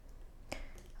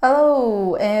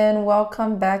Hello, and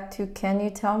welcome back to Can You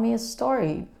Tell Me a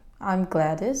Story? I'm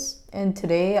Gladys, and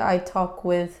today I talk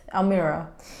with Amira,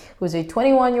 who's a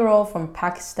 21-year-old from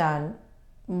Pakistan.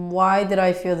 Why did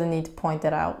I feel the need to point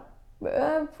that out?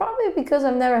 Probably because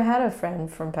I've never had a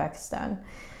friend from Pakistan.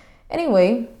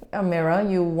 Anyway, Amira,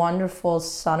 you wonderful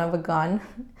son of a gun.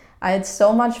 I had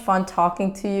so much fun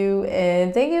talking to you,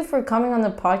 and thank you for coming on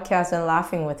the podcast and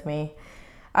laughing with me.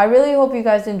 I really hope you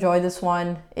guys enjoy this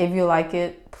one. If you like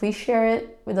it, please share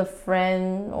it with a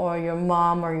friend or your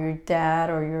mom or your dad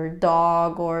or your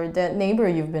dog or that neighbor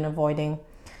you've been avoiding.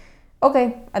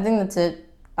 Okay, I think that's it.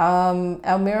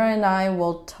 Almira and I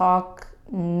will talk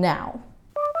now.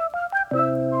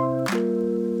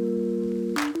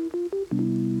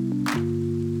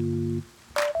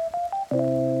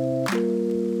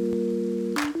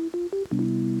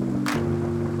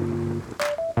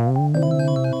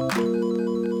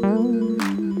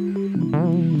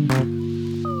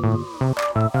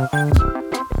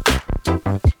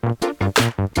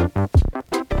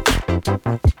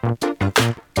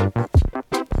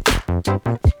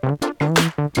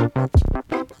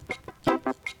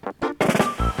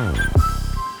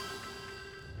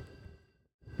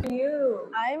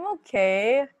 You. I'm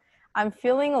okay. I'm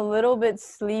feeling a little bit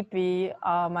sleepy.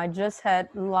 I just had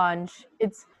lunch.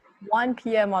 It's 1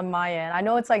 p.m. on my end. I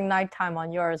know it's like nighttime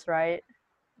on yours, right?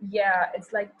 Yeah,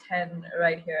 it's like 10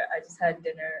 right here. I just had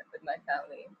dinner with my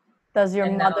family Does your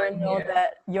and now mother I'm know here.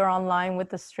 that you're online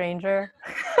with a stranger?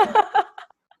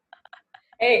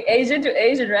 Hey, Asian to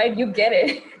Asian, right? You get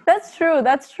it. That's true.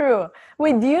 That's true.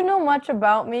 Wait, do you know much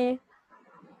about me?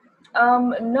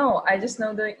 No, I just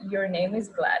know that your name is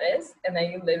Gladys and that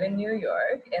you live in New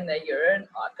York and that you're an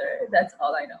author. That's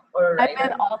all I know. Or a I'm an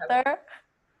writer. author.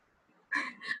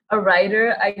 A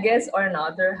writer, I guess, or an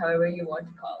author, however you want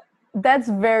to call That's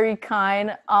very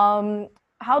kind.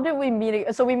 How did we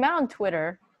meet? So we met on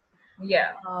Twitter. it.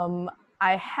 Yeah. Um,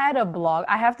 I had a blog.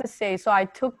 I have to say, so I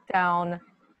took down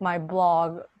my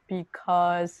blog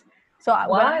because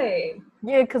Why?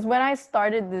 because when I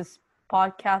started this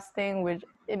podcasting, which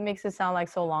it makes it sound like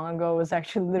so long ago, it was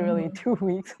actually literally Hmm. 2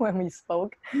 weeks when we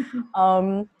spoke.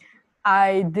 Um,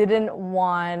 I didn't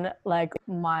want like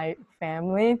my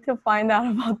family to find out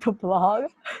about the blog.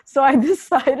 So I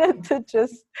decided to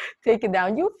just take it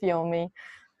down. You feel me?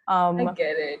 I Um,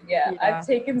 get it. Yeah, I've yeah.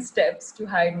 taken steps to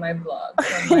hide my blog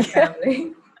from my Yeah.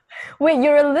 family. Wait,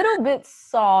 you're a little bit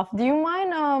soft. Do you mind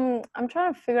I'm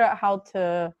trying to figure out how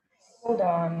to Hold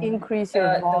on. increase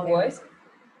your The volume. voice, is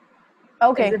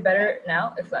Okay. it better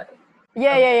now? It's like,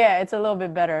 Yeah, okay, yeah, yeah. It's a little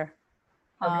bit better.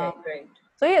 Um okay, great.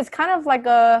 so yeah, it's kind of like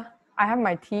I have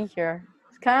my tea here.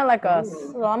 It's kind of like a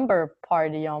Ooh, slumber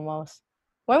party almost.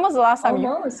 When was the last time you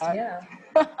almost, did yeah.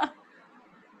 that?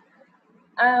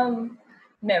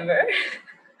 Never.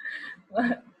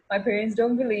 My parents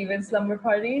don't believe in slumber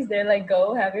parties. They're like,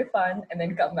 go have your fun and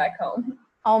then come back home.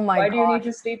 Oh my Why do you need gosh.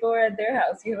 to sleep over at their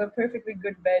house? You have a perfectly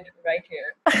good bed right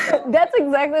here. So, That's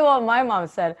exactly what my mom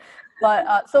said.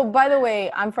 But so by the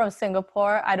way, I'm from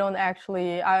Singapore. I don't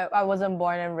actually I wasn't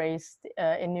born and raised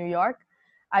in New York.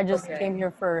 I just okay. came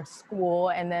here for school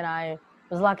and then I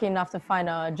was lucky enough to find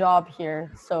a job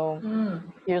here. So Mm.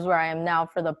 here's where I am now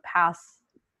for the past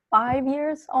 5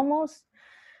 years almost.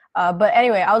 But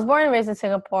anyway, I was born and raised in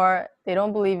Singapore. They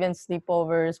don't believe in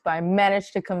sleepovers, but I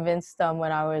managed to convince them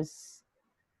when I was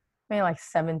maybe like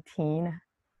 17.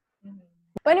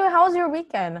 But anyway, how was your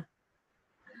weekend?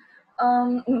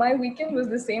 My weekend was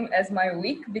the same as my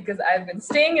week because I've been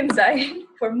staying inside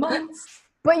for months.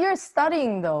 But you're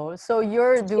studying though, so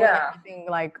you're doing Yeah. everything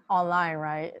like online,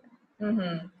 right?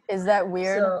 Mm-hmm. Is that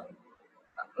weird?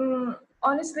 So,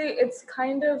 honestly, it's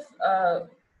kind of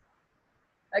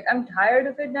like I'm tired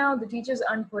of it now. The teachers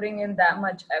aren't putting in that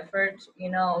much effort.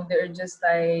 They're just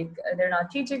like they're not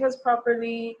teaching us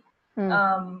properly. Hmm.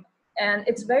 Um, and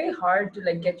it's very hard to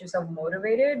like get yourself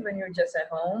motivated when you're just at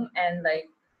home and like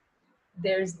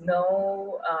there's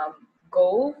no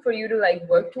goal for you to like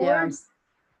work Yeah. towards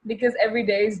because every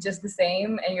day is just the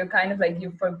same and you're kind of like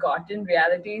you've forgotten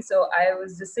reality. So I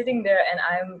was just sitting there and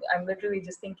I'm literally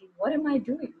just thinking, what am I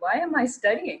doing? Why am I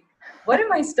studying? What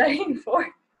am I studying for?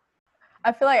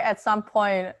 I feel like at some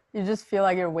point you just feel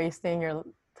like you're wasting your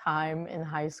time in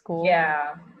high school.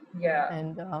 Yeah, yeah,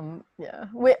 And yeah.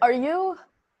 Wait,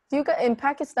 do you guys in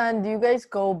Pakistan, do you guys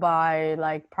go by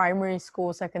like primary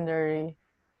school, secondary,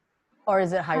 or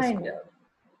is it high kind school? of.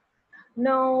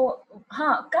 No,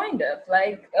 kind of.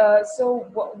 Like, so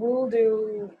what we'll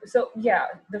do, so yeah,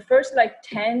 the first like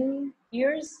 10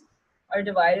 years are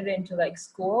divided into like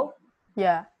school.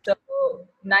 Yeah. So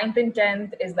ninth and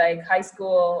 10th is like high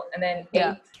school, and then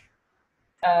Yeah. 8th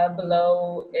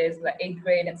below is like eighth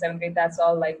grade and seventh grade. That's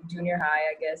all like junior high,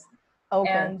 I guess. Okay.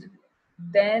 And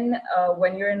then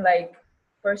when you're in like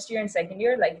first year and second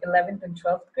year, like 11th and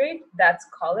 12th grade, that's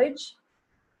college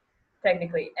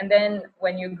technically. And then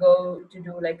when you go to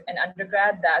do like an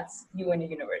undergrad, that's you in a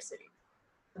university.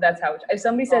 So that's how if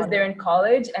somebody says Got they're it. in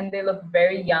college and they look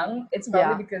very young, it's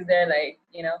probably Yeah. because they're like,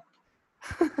 you know,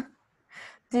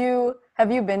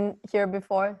 Have you been here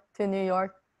before to New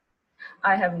York?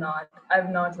 I have not. I've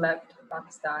not left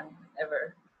Pakistan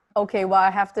ever. Okay, well,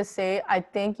 I have to say, I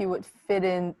think you would fit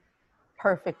in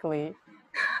perfectly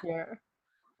here.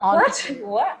 What? Honestly,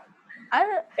 What? I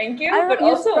don't, Thank I you, don't but know.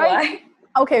 You also strike.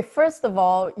 why? Okay, first of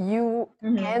all, you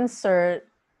Mm-hmm. answered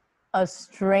a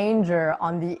stranger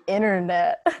on the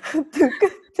internet to,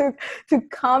 to, to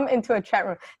come into a chat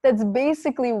room. That's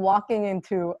basically walking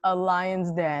into a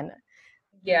lion's den.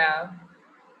 Yeah.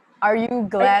 Are you I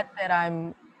glad that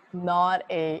I'm not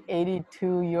a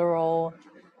 82-year-old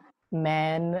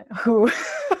man who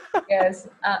Yes,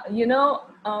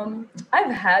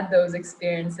 I've had those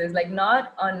experiences, like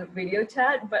not on video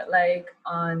chat, but like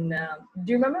on.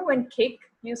 Do you remember when Kick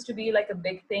used to be like a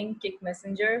big thing, Kick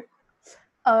Messenger?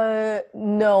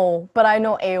 no, but I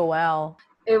know AOL.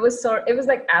 It was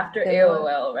like after Similar.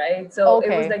 AOL, right? So it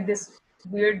was Okay. like this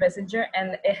weird messenger,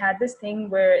 and it had this thing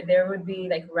where there would be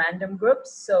like random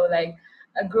groups. So like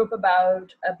a group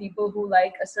about people who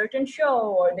like a certain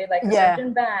show or they like a Yeah.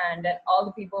 certain band, and all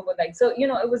the people would like. So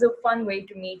it was a fun way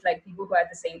to meet like people who had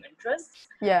the same interests.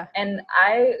 Yeah. And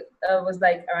I was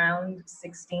like around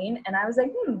 16, and I was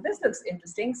like, this looks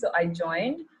interesting. So I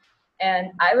joined,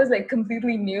 and I was like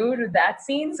completely new to that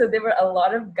scene. So there were a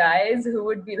lot of guys who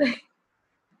would be like,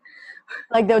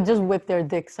 Like they'll just whip their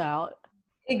dicks out.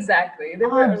 exactly. There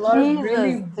Oh were a lot of Jesus,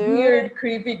 really dude. weird,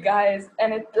 creepy guys,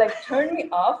 and it like turned me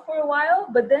off for a while.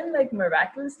 But then, like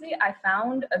miraculously, I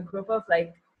found a group of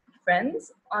like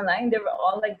friends online. They were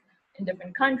all like in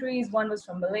different countries. One was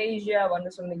from Malaysia, one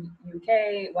was from the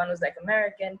UK, one was like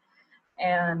American,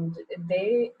 and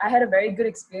I had a very good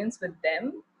experience with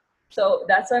them. So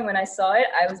that's why when I saw it,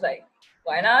 I was like,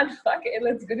 why not? Fuck it,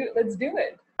 let's do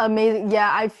it. Amazing.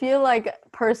 Yeah, I feel like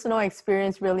personal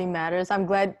experience really matters. I'm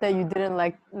glad that you didn't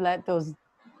like let those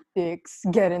dicks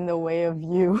get in the way of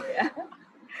you Yeah.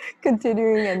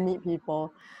 continuing and meet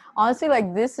people. Honestly,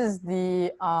 like this is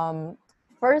the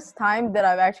first time that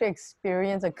I've actually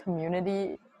experienced a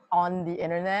community on the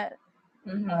internet.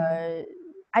 Hmm. Uh,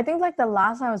 I think like the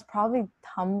last time was probably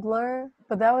Tumblr,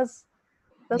 but that's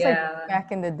like Yeah.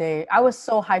 back in the day. I was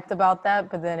so hyped about that,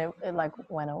 but then it like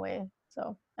went away.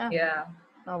 So yeah, Yeah.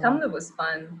 oh well. Tumblr was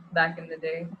fun back in the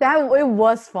day. That it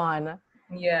was fun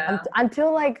Yeah.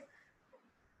 until like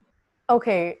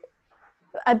okay,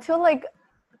 until like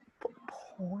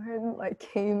porn like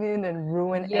came in and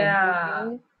ruined Yeah.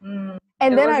 everything. Mm.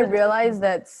 And It then was I a realized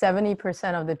that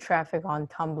 70% of the traffic on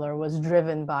Tumblr was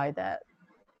driven by that.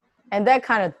 And that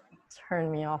kind of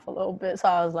turned me off a little bit. So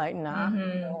I was like, nah, I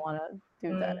mm-hmm. don't want to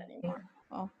do that Mm. anymore.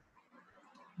 Well,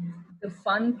 The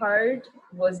fun part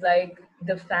was like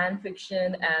the fan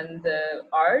fiction and the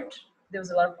art. There was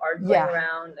a lot of art going yeah,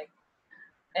 around, like,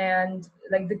 and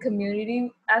like the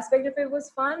community aspect of it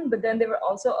was fun. But then there were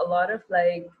also a lot of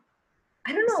like,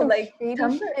 I don't know, some like shady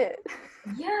Tumblr. shit.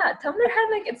 Yeah, Tumblr had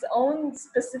like its own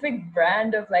specific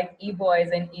brand of like e-boys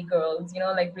and e-girls,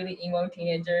 like really emo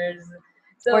teenagers. Were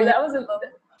So you that was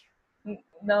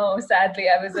no, sadly,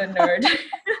 I was a nerd.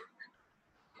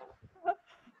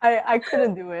 I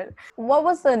couldn't do it. What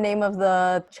was the name of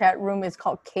the chat room? It's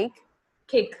called Cake.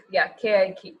 Kick, yeah,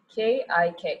 K-I-K,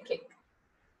 Kick.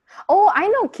 Oh, I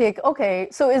know Kick. Okay.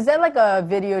 So is that like a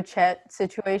video chat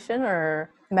situation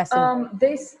or messenger?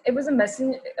 It was a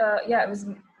messenger. Yeah, it was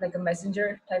like a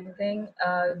messenger type of thing.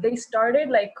 They started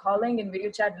like calling in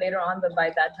video chat later on, but by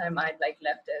that time I'd like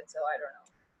left it, so I don't know.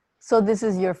 So this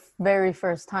is your very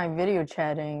first time video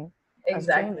chatting a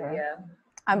Exactly, stranger. yeah.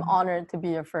 I'm honored to be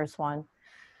your first one.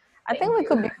 I think Thank we you.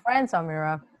 could be friends,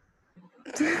 Amira.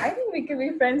 I think we could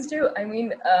be friends too. I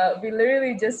mean, we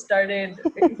literally just started,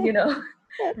 you know,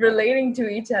 relating to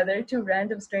each other, two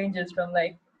random strangers from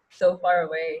like so far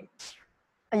away.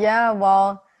 Yeah,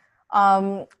 well,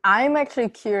 I'm actually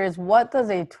curious, what does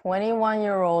a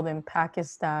 21-year-old in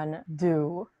Pakistan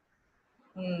do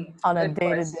on a Good day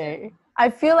to question. day? I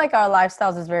feel like our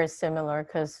lifestyles is very similar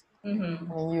because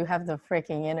Mm-hmm. I mean, you have the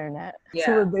freaking internet.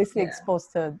 So we're Yeah, basically yeah,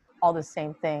 exposed to all the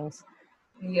same things.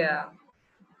 yeah.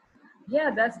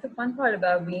 Yeah, that's the fun part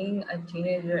about being a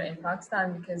teenager in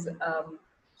Pakistan because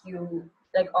you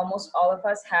like almost all of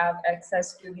us have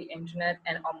access to the internet,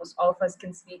 and almost all of us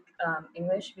can speak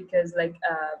English, because like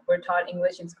we're taught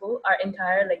English in school. Our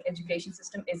entire like education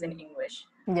system is in English,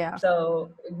 Yeah. so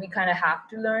we kind of have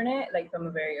to learn it like from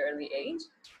a very early age.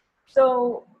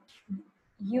 So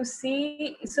you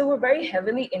see, so we're very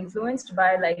heavily influenced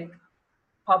by like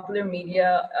popular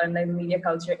media and like media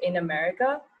culture in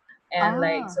America. And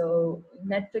like, Ah. so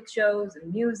Netflix shows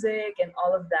and music and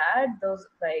all of that, those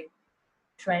like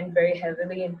trend very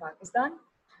heavily in Pakistan.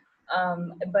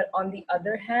 But on the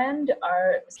other hand, our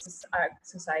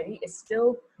society is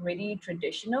still pretty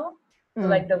traditional. So Mm.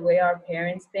 like the way our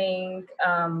parents think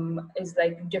is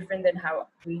like different than how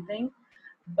we think.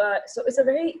 But so it's a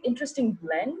very interesting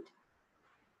blend.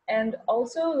 And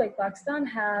also like Pakistan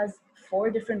has four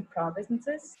different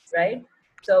provinces, right?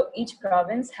 So each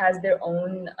province has their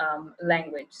own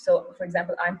language. So for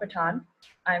example, I'm Pathan,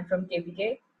 I'm from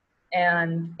KPK,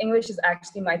 and English is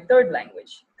actually my third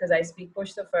language because I speak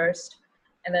Pashto first,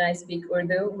 and then I speak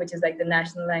Urdu, which is like the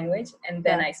national language, and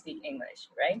then Yeah. I speak English,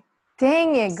 right?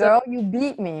 Dang it, So girl, you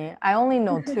beat me. I only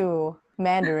know two.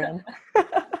 Mandarin. oh,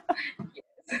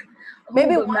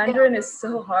 Maybe but one day Mandarin is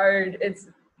so hard. It's,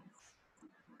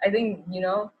 I think, you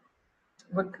know,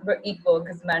 we're equal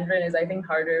because Mandarin is, I think,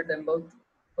 harder than both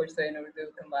Pashto and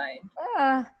Urdu combined.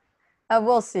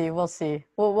 we'll see. We'll see.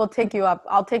 We'll take you up.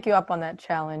 I'll take you up on that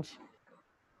challenge.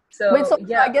 Wait, so, So I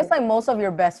yeah, guess like most of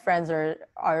your best friends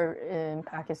are in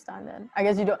Pakistan then. I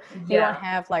guess you don't yeah.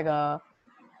 have like a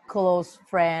close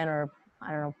friend or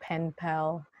I don't know, pen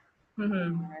pal Hmm.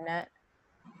 on internet.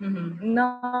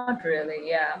 Not really,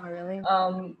 yeah. Not really.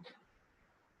 Um,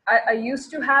 I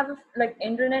used to have like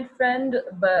internet friend,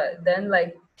 but then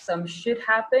like some shit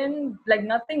happened. Like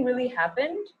nothing really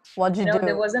happened. What'd You you know,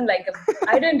 there do? wasn't like a.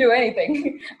 I didn't do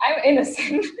anything. I'm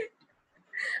innocent.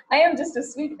 I am just a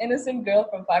sweet innocent girl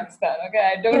from Pakistan.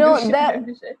 Okay, I You don't do know shit. I don't that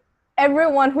do shit.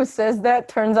 everyone who says that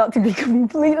turns out to be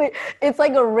completely. It's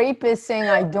like a rapist saying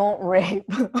I don't rape.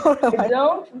 I Like,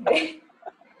 don't.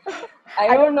 I I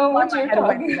don't don't know know why what my you're head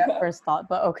went to talking that about. first thought,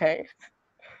 but okay.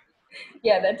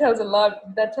 Yeah, that tells a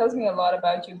lot. That tells me a lot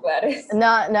about you, Gladys.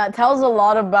 Now it tells a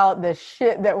lot about the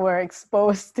shit that we're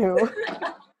exposed to.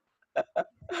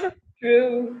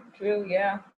 True, true,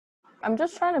 yeah. I'm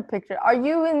just trying to picture. Are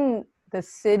you in the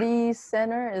city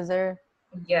center? Is there?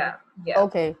 Yeah, yeah.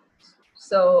 Okay.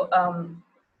 So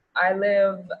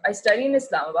I study in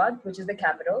Islamabad, which is the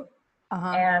capital,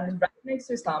 Uh-huh. and right next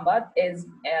to Islamabad is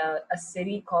a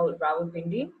city called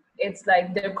Rawalpindi. It's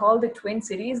like they're called the twin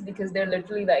cities because they're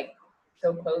literally like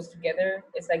so close together.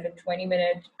 It's like a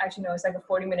 20-minute, actually no, it's like a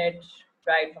 40-minute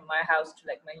ride from my house to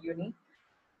like my uni.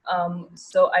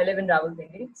 So I live in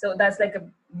Rawalpindi. So that's like a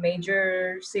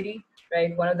major city,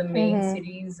 right? One of the main Mm-hmm.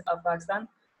 cities of Pakistan.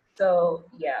 So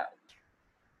yeah,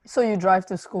 So you drive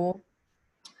to school?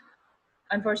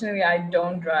 unfortunately, I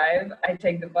don't drive. I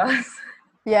take the bus.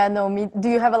 Yeah, no, me. Do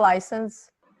you have a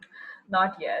license?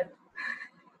 Not yet.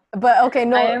 But okay,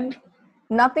 I no, am,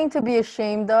 nothing to be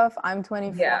ashamed of. I'm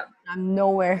 24. yeah, I'm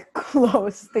nowhere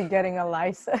close to getting a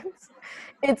license.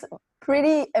 It's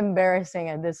pretty embarrassing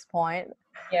at this point.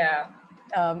 yeah.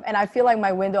 And I feel like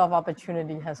my window of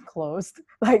opportunity has closed.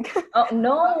 Like, Oh,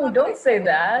 no, don't say getting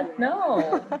that.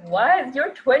 No. What?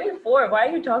 You're 24. Why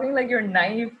are you talking like you're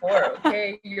 94?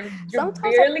 Okay, you're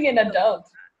sometimes I barely an adult.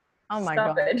 oh my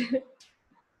Stop God. it.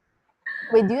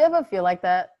 Wait, do you ever feel like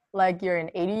that? Like you're an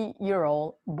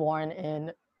 80-year-old born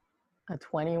in a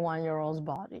 21-year-old's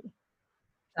body?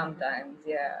 Sometimes,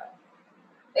 yeah.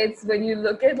 It's when you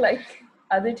look at like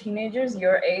other teenagers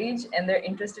your age and they're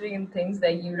interested in things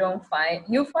that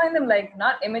you find them like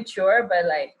not immature, but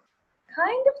like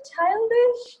kind of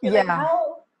childish. You're like, Yeah,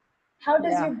 how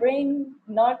does yeah. your brain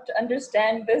not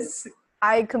understand this?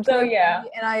 I So completely yeah.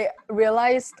 agree, and I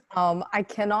realized I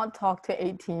cannot talk to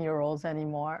 18-year-olds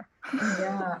anymore.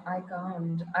 Yeah, I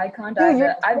can't Dude,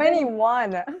 you're either.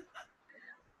 21.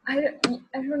 I,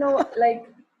 I don't know, like,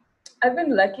 I've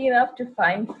been lucky enough to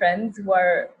find friends who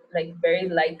are like very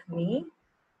like me. I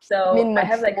So mean, I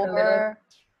have like a little, mature,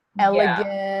 yeah,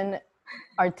 elegant,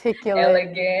 articulate,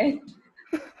 elegant.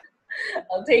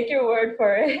 I'll take your word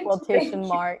for it. quotation Thank you.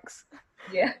 marks.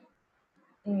 Yeah.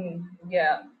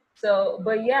 Yeah. So,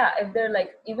 but yeah, if they're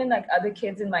like, even like other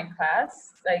kids in my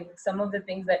class, like some of the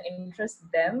things that interest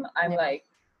them, I'm Yeah. like,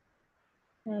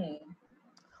 hmm,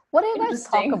 What do you guys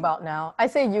talk interesting. about now? I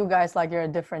say you guys like you're a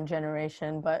different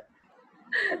generation, but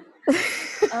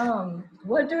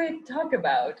What do we talk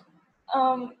about?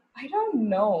 I don't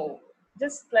know.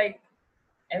 Just like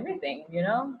everything, you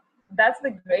know? That's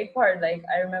the great part. Like,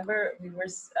 I remember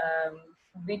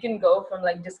we can go from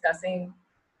like discussing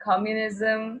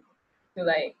communism to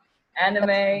like that's anime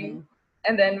funny.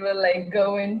 and then we'll like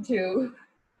go into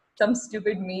some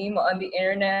stupid meme on the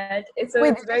internet. Wait, It's did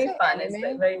you very say fun. It's like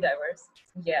anime? very diverse.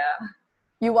 Yeah,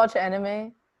 You watch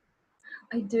anime?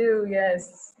 I do.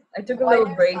 Yes, I took a Why do little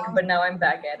you break, sound? but now I'm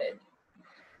back at it.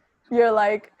 You're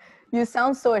like, you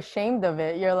sound so ashamed of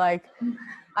it. You're like,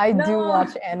 I do No,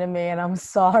 watch anime, and I'm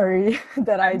sorry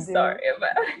that I I'm do. sorry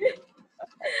about it.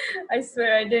 I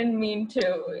swear I didn't mean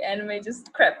to. Anime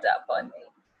just crept up on me.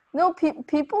 No,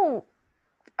 people.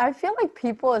 I feel like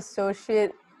people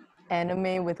associate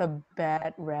anime with a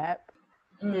bad rap.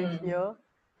 Do you Mm, feel?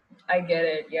 I get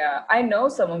it. Yeah, I know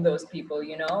some of those people.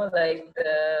 Like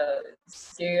the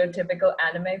stereotypical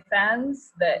anime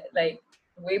fans that like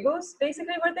weebos,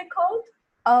 basically what they called.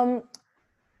 Um,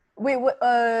 wait, what?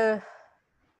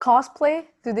 Cosplay?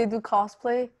 Do they do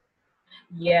cosplay?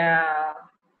 Yeah,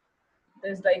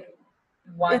 there's like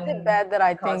Is it one bad that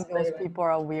I think those cosplay. people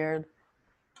are weird?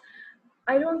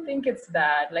 I don't think it's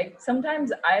bad. Like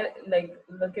sometimes I like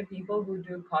look at people who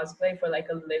do cosplay for like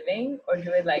a living or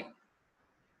do it like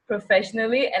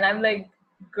professionally, and I'm like,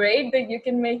 great that you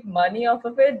can make money off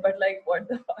of it, but like, what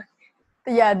the fuck?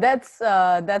 Yeah,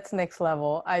 that's next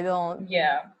level. I don't.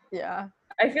 Yeah, Yeah,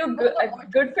 I feel those good. are more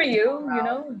Good for dreams to go you,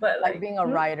 around. but Like like, being a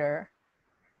writer.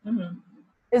 mhm.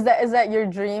 Is that your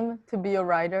dream to be a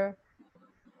writer?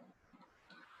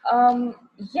 Um,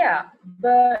 yeah,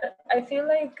 but I feel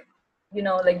like,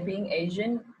 like being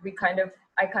Asian, I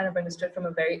kind of understood from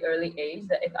a very early age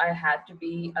that if I had to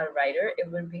be a writer,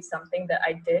 it would be something that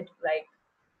I did like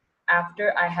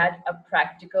after I had a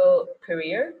practical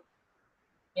career,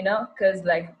 because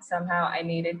like somehow I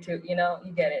needed to, you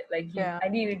get it, like Yeah, I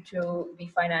needed to be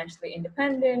financially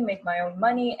independent, make my own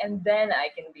money, and then I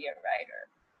can be a writer.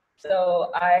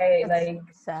 So I it's like,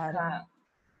 sad. uh,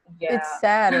 It's yeah,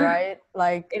 sad, right?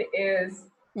 Like it is.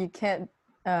 you can't.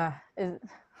 It,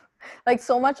 like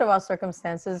so much of our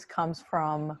circumstances comes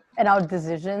from, and our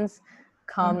decisions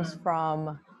comes Mhm.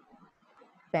 from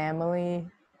family.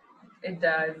 It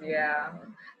does, yeah.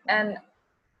 And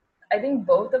I think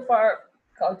both of our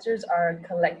cultures are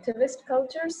collectivist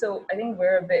cultures. So I think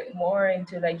we're a bit more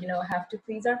into like, have to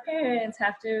please our parents,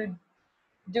 have to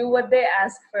do what they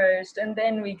ask first, and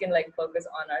then we can like focus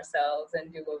on ourselves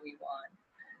and do what we want.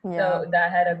 Yeah. So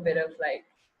that had a bit of like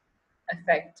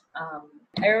effect.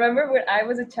 I remember when I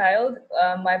was a child,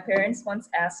 my parents once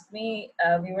asked me,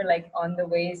 we were like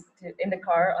in the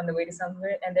car on the way to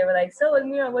somewhere, and they were like, "So,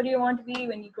 Almira, what do you want to be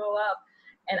when you grow up?"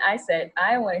 And I said,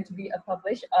 I wanted to be a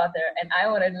published author and I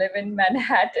wanted to live in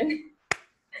Manhattan.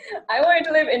 I wanted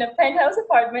to live in a penthouse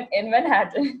apartment in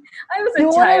Manhattan. I was You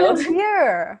a want to child. live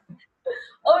here?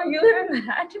 Oh, you live in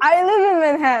Manhattan? I live in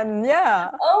Manhattan.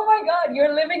 Yeah. Oh my God,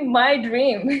 you're living my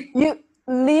dream. You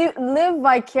live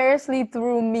vicariously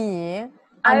through me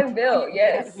I until will, you get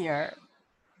yes. here.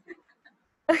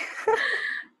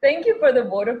 Thank you for the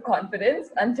vote of confidence.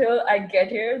 Until I get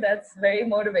here, that's very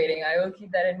motivating. I will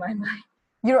keep that in my mind.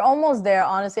 You're almost there,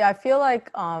 honestly. I feel like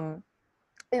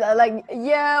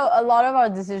yeah, a lot of our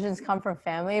decisions come from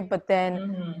family, but then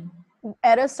Mm-hmm.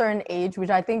 at a certain age, which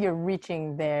I think you're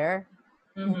reaching there,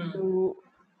 Mm-hmm. you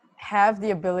have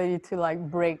the ability to like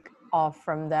break off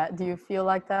from that. Do you feel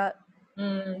like that?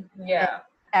 And Yeah. Yeah.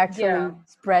 actually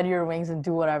spread your wings and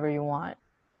do whatever you want.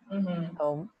 Mm-hmm.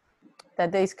 So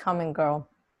that day's coming, girl.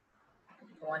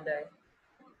 One day.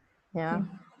 Yeah.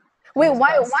 Wait, Fingers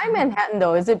why crossed. Manhattan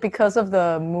though? Is it because of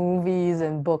the movies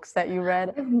and books that you read?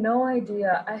 I have no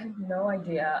idea. I have no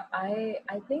idea. I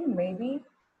think maybe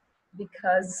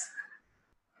because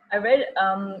I read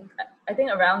I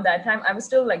think around that time I was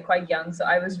still like quite young, so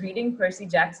I was reading Percy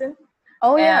Jackson,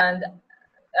 Oh yeah. and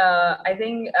I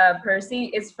think Percy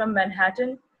is from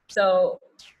Manhattan. So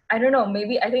I don't know.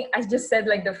 Maybe I think I just said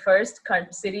like the first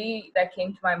city that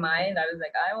came to my mind. I was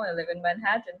like, I want to live in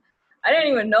Manhattan. I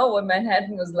didn't even know what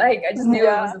Manhattan was like. I just knew it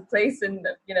Yeah. was a place in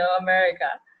America.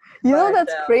 You know But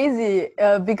that's crazy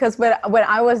because when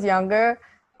I was younger,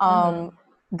 mhm.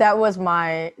 that was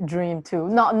my dream too.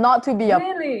 Not to be a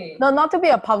Really, no, not to be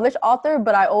a published author,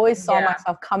 but I always saw yeah.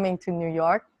 myself coming to New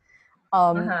York. Uh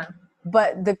Um, huh.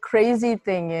 but the crazy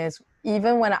thing is,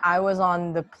 even when I was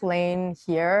on the plane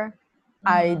here,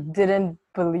 I Hmm. didn't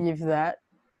believe that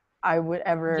I would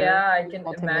ever Yeah, I be can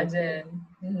able to make it. imagine.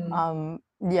 Hmm.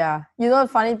 Yeah. You know, the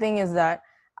funny thing is that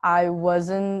I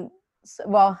wasn't,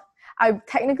 well, I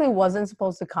technically wasn't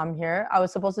supposed to come here. I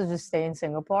was supposed to just stay in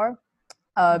Singapore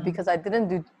because I didn't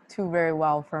do too very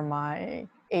well for my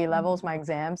A levels, my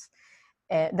exams.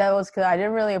 And that was because I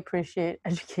didn't really appreciate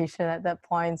education at that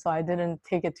point, so I didn't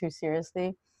take it too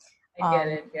seriously, I get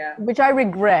it. Yeah. which I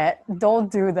regret.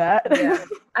 Don't do that. Yeah.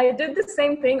 I did the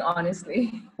same thing,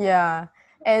 honestly. Yeah.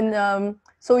 And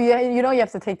so you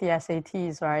have to take the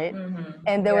SATs, right?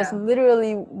 And there was Yeah.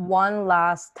 literally one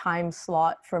last time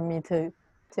slot for me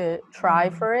to try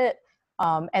for it,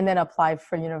 and then apply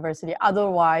for university.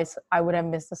 Otherwise, I would have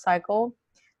missed the cycle.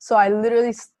 So I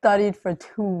literally studied for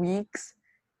 2 weeks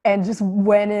and just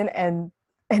went in and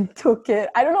took it.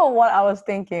 I don't know what I was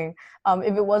thinking.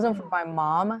 If it wasn't for my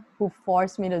mom who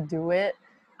forced me to do it,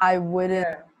 I wouldn't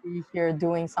Yeah. be here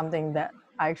doing something that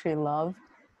I actually love.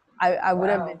 I would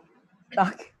have been Wow.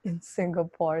 stuck in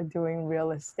Singapore doing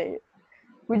real estate.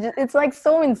 Which it's like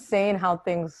so insane how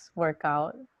things work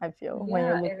out, I feel, when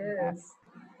you're Yeah, it looking back. is.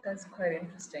 That's quite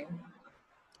interesting.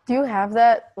 Do you have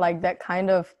that like that kind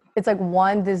of it's like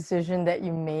one decision that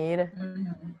you made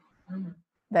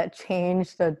that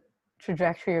changed the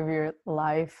trajectory of your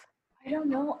life? I don't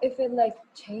know if it like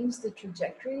changed the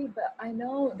trajectory, but I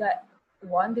know that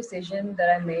one decision that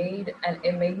I made and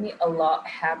it made me a lot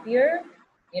happier,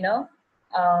 you know?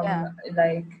 Yeah.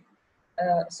 Like,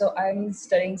 so I'm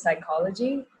studying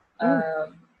psychology,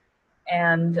 Mm,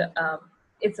 and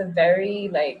it's a very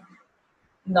like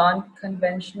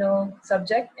non-conventional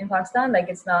subject in Pakistan. Like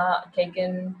it's not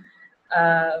taken,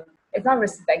 uh, it's not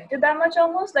respected that much.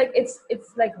 Almost like it's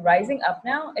like rising up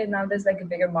now, and now there's like a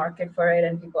bigger market for it,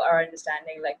 and people are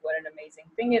understanding like what an amazing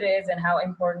thing it is and how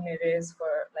important it is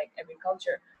for like every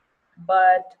culture.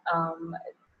 But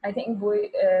I think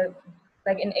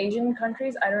like in Asian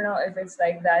countries, I don't know if it's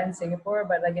like that in Singapore,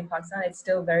 but like in Pakistan, it's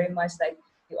still very much like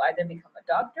you either become a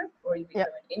doctor or you yeah.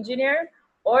 become an engineer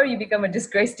or you become a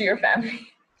disgrace to your family.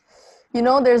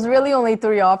 There's really only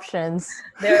three options.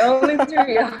 There are only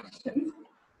three options.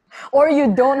 Or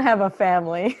you don't have a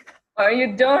family. Or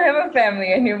you don't have a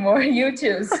family anymore. You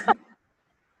choose.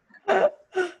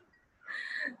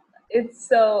 It's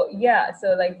so, yeah.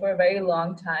 So, like, for a very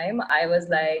long time, I was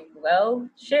like, well,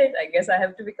 shit, I guess I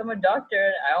have to become a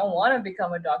doctor. I don't want to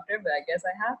become a doctor, but I guess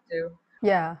I have to.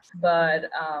 Yeah. But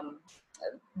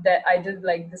that I did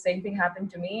like the same thing happened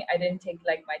to me. I didn't take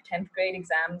like my 10th grade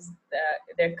exams.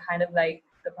 They're kind of like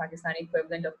the Pakistani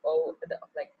equivalent of O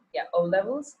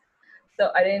levels.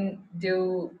 So I didn't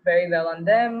do very well on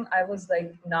them. I was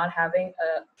like not having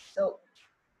a so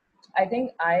I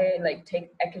think I like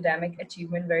take academic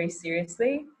achievement very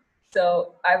seriously.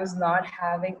 So I was not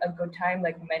having a good time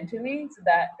like mentally. So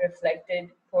that reflected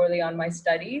poorly on my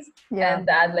studies. Yeah. And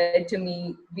that led to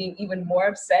me being even more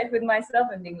upset with myself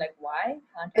and being like, why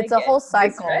can't I It's a get whole this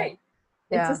cycle. right?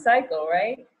 It's a Yeah. cycle,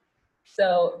 right?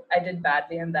 So I did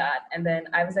badly in that. And then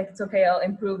I was like, it's okay, I'll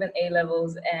improve in A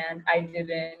levels. And I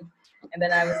didn't. And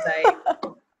then I was like,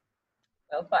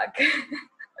 well, fuck.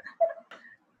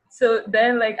 So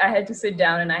then like I had to sit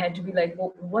down and I had to be like,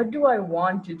 well, what do I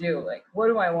want to do? Like, what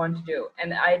do I want to do?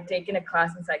 And I had taken a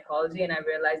class in psychology and I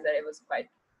realized that I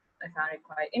found it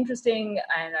quite interesting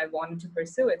and I wanted to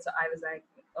pursue it. So I was like,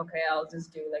 okay, I'll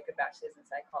just do like a bachelor's in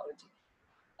psychology.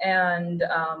 And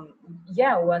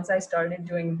yeah, once I started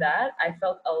doing that, I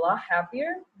felt a lot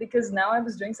happier because now I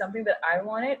was doing something that I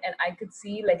wanted and I could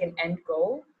see like an end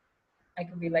goal. I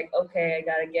could be like, okay, I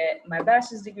gotta get my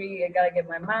bachelor's degree, I gotta get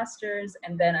my master's,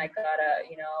 and then I gotta,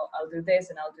 I'll do this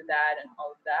and I'll do that and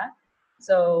all of that.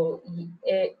 So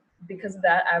it because of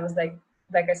that, I was like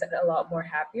I said, a lot more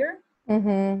happier Mm-hmm.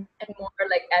 and more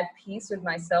like at peace with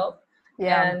myself.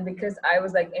 Yeah. And because I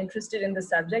was like interested in the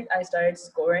subject, I started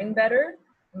scoring better.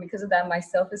 And because of that, my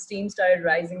self-esteem started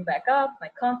rising back up, my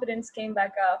confidence came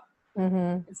back up.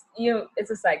 Mm-hmm.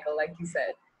 It's a cycle, like you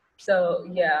said. So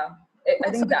yeah, I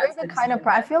So think you're that's the the kind of decision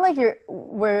I that. feel like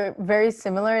we're very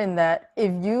similar in that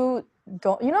if you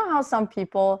don't, you know how some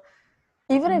people,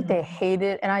 even if they Mhm. hate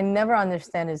it, and I never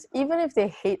understand this, even if they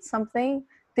hate something,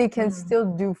 they can Mhm. still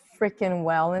do freaking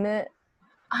well in it.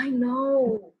 I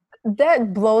know.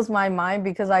 That blows my mind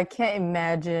because I can't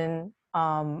imagine,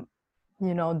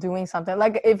 doing something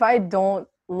like if I don't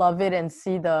love it and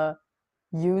see the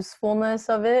usefulness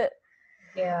of it,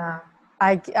 Yeah,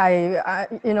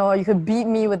 you could beat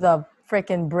me with a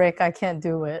freaking brick. I can't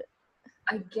do it.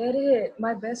 I get it.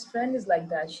 My best friend is like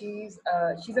that. She's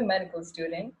a medical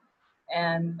student,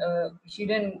 and she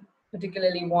didn't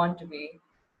particularly want to be,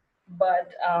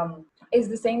 but it's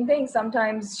the same thing.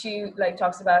 Sometimes she like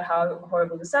talks about how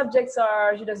horrible the subjects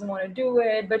are. She doesn't want to do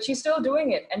it, but she's still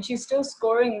doing it, and she's still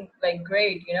scoring like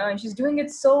great, and she's doing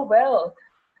it so well.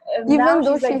 And now Even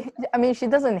though she's like, she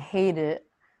doesn't hate it,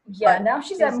 yeah, but now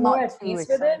she's at she's more not at too peace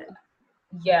with it. excited.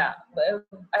 Yeah, but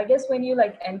I guess when you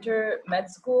like enter med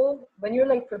school, when you're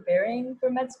like preparing for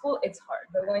med school, it's hard.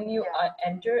 But when you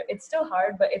enter, it's still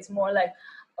hard, but it's more like,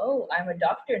 oh, I'm a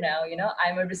doctor now,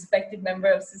 I'm a respected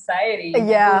member of society.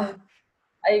 Yeah.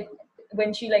 I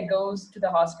when she like goes to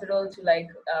the hospital to like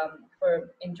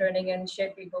for interning and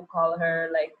shit, people call her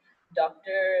like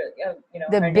Doctor,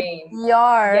 The her big name.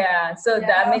 ER. Yeah, so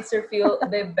that Yeah. makes her feel a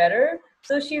bit better.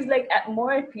 So she's like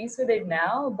more at peace with it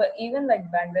now. But even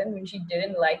like back then when she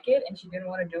didn't like it and she didn't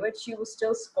want to do it, she was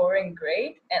still scoring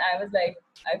great. And I was like,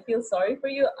 I feel sorry for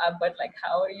you, but like,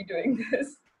 how are you doing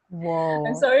this?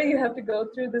 I'm Whoa. sorry you have to go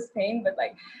through this pain, but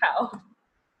like, how?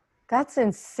 That's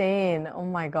insane. Oh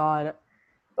my God.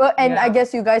 Well, and I Yeah,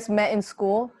 guess you guys met in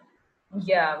school?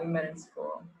 yeah, we met in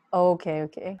school. Okay,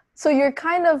 okay. So you're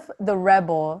kind of the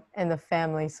rebel in the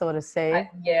family, so to say.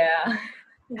 Yeah,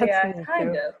 That's yeah, me kind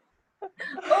too. of.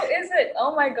 Oh, is it?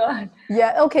 Oh my God.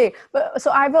 Yeah, okay. But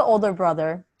so I have an older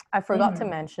brother. I forgot to Mm-hmm.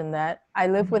 mention that. I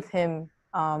live Mm-hmm. with him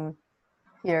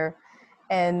here,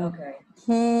 and Okay.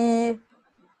 he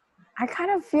I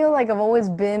kind of feel like I've always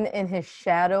been in his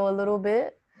shadow a little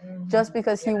bit Mm-hmm. just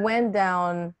because he Yeah. went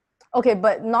down. Okay,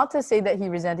 but not to say that he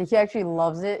resented. He actually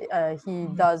loves it. He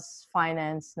Mm-hmm. does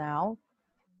finance now,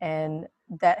 and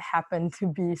that happened to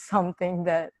be something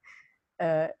that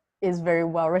uh, is very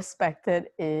well respected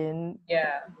in the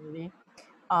Yeah. community.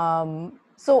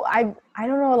 So I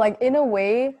don't know, like in a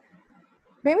way,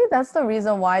 maybe that's the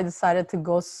reason why I decided to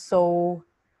go so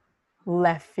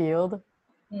left field,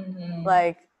 Mm-hmm.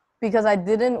 like because I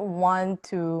didn't want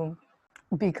to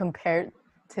be compared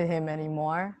to him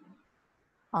anymore.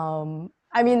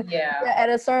 I mean, Yeah. yeah, at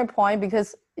a certain point,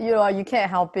 because you can't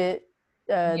help it.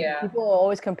 Yeah. People will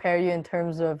always compare you in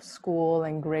terms of school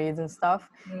and grades and stuff.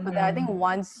 But then I think Mm-hmm.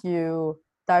 once you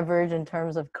diverge in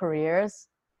terms of careers,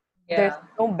 there's Yeah.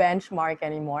 no benchmark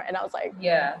anymore. And I was like,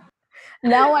 Yeah.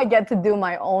 now I get to do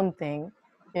my own thing,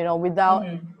 without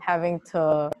Mm-hmm. having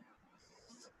to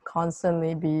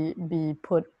constantly be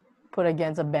put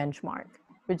against a benchmark,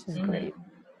 which is great.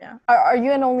 Mm-hmm. Yeah. Are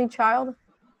you an only child?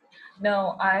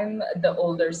 No, I'm the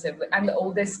older sibling. I'm the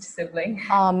oldest sibling.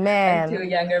 Oh I have two man.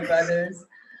 younger brothers.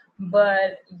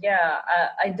 But yeah,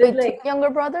 I did Wait, two like, younger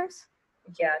brothers?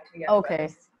 yeah, two younger Okay.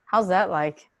 brothers. How's that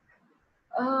like?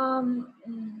 Mm,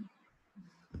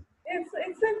 it's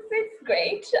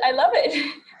great. I love it.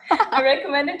 I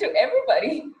recommend it to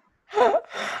everybody.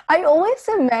 I always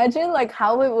imagine like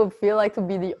how it would feel like to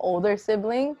be the older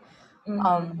sibling.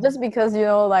 Mm-hmm. Just because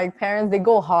like parents they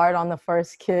go hard on the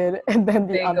first kid and then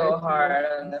the They other go two. hard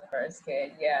on the first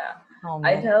kid. Yeah. Oh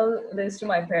I man. tell this to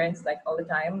my parents like all the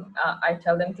time. I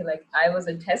tell them to like, I was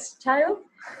a test child.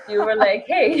 You were like,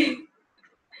 hey,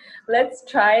 let's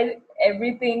try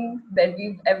everything that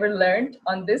we've ever learned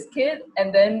on this kid.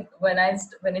 And then when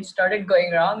it started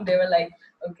going wrong, they were like,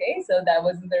 okay, so that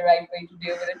wasn't the right way to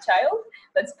deal with a child.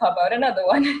 Let's pop out another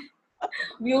one.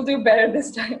 We'll do better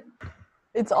this time.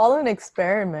 It's all an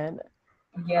experiment.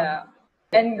 Yeah.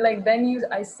 And like then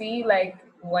I see like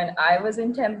when I was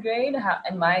in 10th grade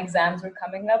and my exams were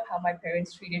coming up, how my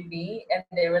parents treated me, and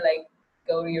they were like,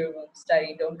 go to your room,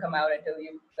 study, don't come out until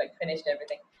you like finished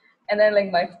everything. And then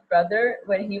like my brother,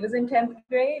 when he was in 10th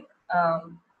grade,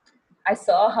 I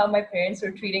saw how my parents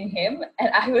were treating him, and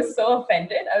I was so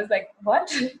offended. I was like,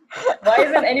 what? Why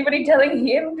isn't anybody telling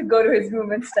him to go to his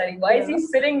room and study? Why is Yeah. he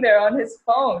sitting there on his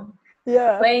phone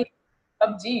Yeah. playing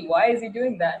PUBG? Why is he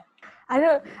doing that? I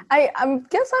don't I'm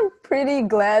guess I'm pretty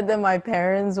glad that my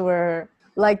parents were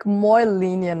like more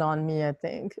lenient on me, I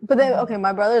think. But then okay,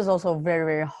 my brother is also very,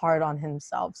 very hard on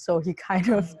himself. So he kind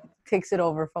of takes it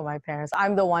over from my parents.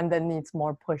 I'm the one that needs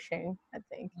more pushing, I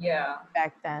think, Yeah.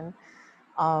 back then.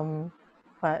 Um,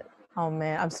 but oh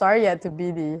man, I'm sorry you had to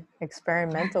be the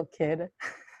experimental kid.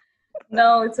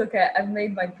 No, it's okay. I've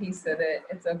made my peace with it.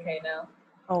 It's okay now.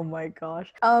 Oh my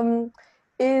gosh.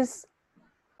 Is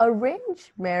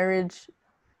arranged marriage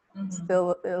Hmm.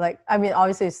 still like I mean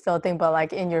obviously it's still a thing, but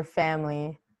like in your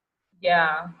family?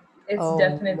 Yeah, it's Oh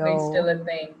definitely still no. a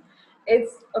thing.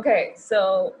 It's okay.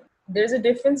 So there's a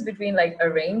difference between like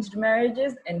arranged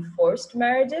marriages and forced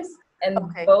marriages, and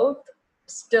Okay. both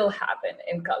still happen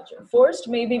in culture. Forced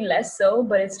maybe less so,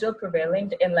 but it's still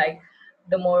prevalent in like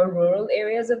the more rural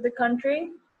areas of the country.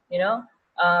 You know,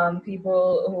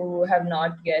 people who have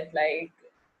not yet like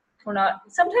who not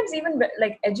sometimes even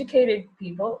like educated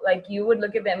people, like you would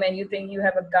look at them and you think you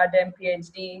have a goddamn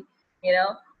PhD, you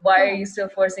know, why are Yeah. you still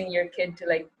forcing your kid to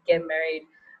like get married?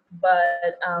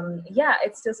 But yeah,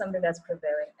 it's still something that's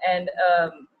prevailing. And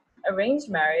arranged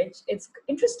marriage, it's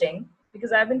interesting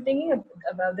because I've been thinking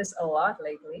about this a lot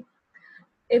lately.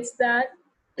 It's that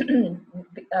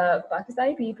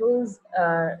Pakistani people's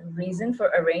reason for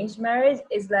arranged marriage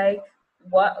is like,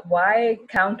 what? Why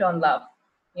count on love?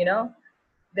 You know,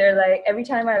 they're like every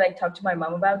time I like talk to my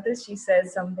mom about this, she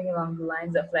says something along the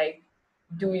lines of like,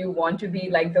 do you want to be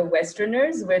like the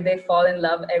Westerners where they fall in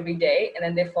love every day and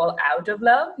then they fall out of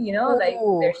love? You know, like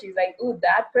there Ooh, she's like, ooh,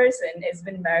 that person has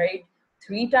been married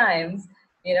 3 times,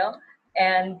 you know,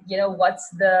 and you know, what's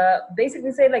the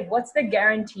basically say like what's the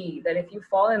guarantee that if you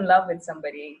fall in love with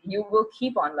somebody, you will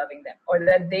keep on loving them or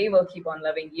that they will keep on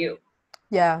loving you,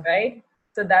 yeah. right?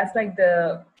 So that's like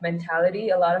the mentality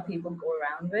a lot of people go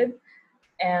around with.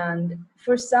 And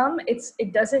for some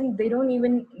it doesn't, they don't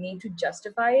even need to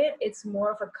justify it, it's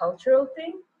more of a cultural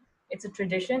thing, it's a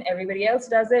tradition, everybody else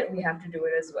does it, we have to do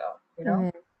it as well, you know.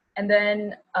 Mm-hmm. And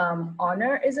then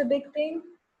honor is a big thing.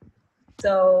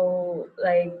 So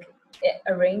like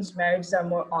arranged marriages are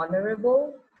more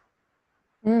honorable,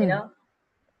 you Mm, know,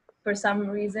 for some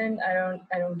reason I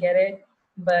don't get it,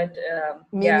 but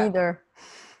me yeah. neither.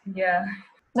 Yeah.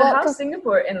 So Well, how's because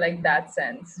Singapore in like that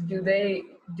sense? Do they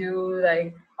do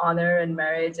like honor and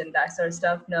marriage and that sort of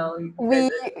stuff? No, you guys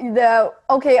are.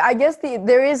 okay, I guess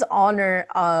there is honor,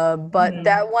 but Mm-hmm.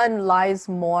 that one lies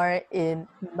more in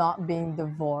not being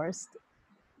divorced.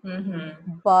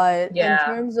 Mm-hmm. But in Yeah.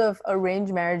 terms of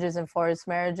arranged marriages and forced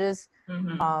marriages,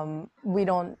 Mm-hmm. we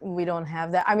don't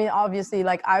have that. I mean, obviously,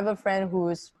 like I have a friend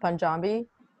who's Punjabi,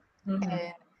 Mm-hmm.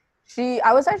 and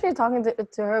I was actually talking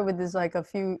to her with this like a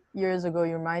few years ago.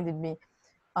 You reminded me.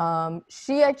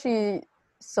 She actually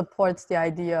supports the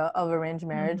idea of arranged Mm-hmm.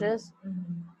 marriages,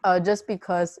 Mm-hmm. just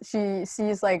because she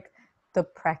sees like the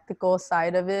practical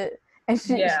side of it, and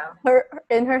Yeah. her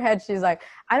in her head she's like,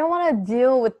 I don't want to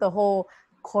deal with the whole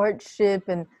courtship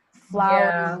and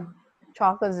flowers Yeah. and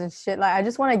chocolates and shit. Like I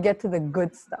just want to get to the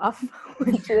good stuff,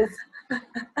 which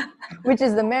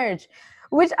is the marriage,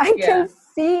 which I Yeah. can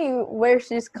see where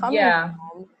she's coming Yeah.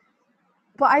 from.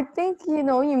 But I think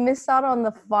you miss out on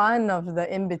the fun of the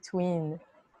in between.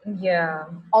 Yeah.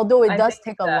 Although it I does think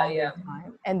take a that, yeah, longer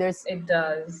time and there's it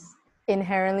does.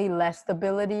 inherently less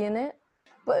stability in it.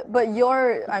 But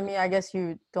you're, I mean, I guess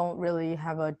you don't really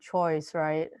have a choice,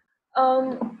 right?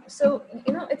 So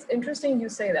you know, it's interesting you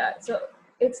say that. So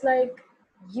it's like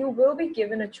you will be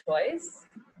given a choice,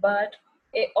 but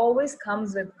it always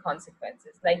comes with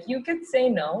consequences. Like you could say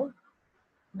no,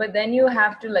 but then you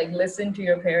have to like listen to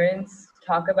your parents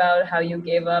talk about how you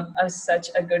gave up such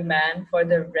a good man for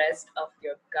the rest of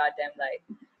your goddamn life.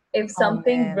 If Oh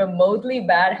something man. remotely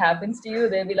bad happens to you,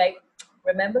 they'll be like,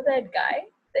 remember that guy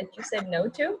that you said no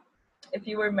to? If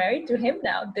you were married to him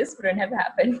now, this wouldn't have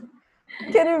happened.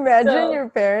 Can you imagine So your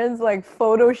parents like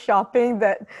photoshopping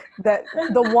that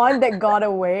the one that got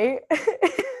away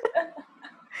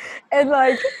and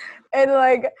like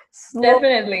slowly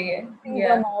definitely, putting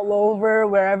them yeah, all over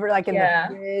wherever, like in the yeah.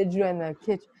 fridge or in the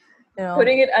kitchen, you know?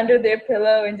 Putting it under their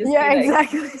pillow and just be Yeah, like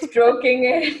exactly. stroking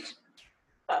it.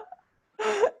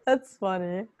 That's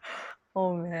funny.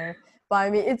 Oh man. But I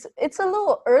mean, it's a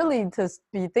little early to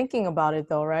be thinking about it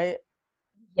though, right?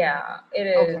 Yeah, it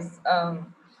Okay. is.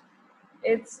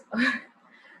 It's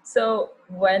so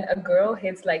when a girl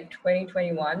hits like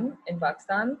 2021 in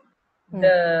Pakistan, Hmm.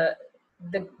 the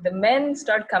the men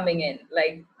start coming in.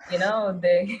 Like, you know,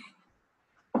 they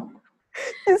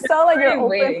You they're sound like you're already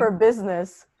open for waiting.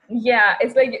 business. Yeah,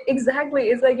 it's like exactly,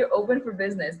 it's like you're open for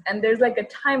business and there's like a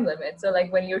time limit. So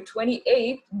like when you're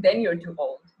 28, then you're too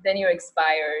old. Then you're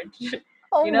expired.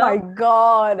 Oh You my know?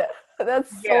 God.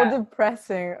 That's so Yeah.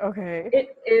 depressing. Okay.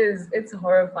 It is. It's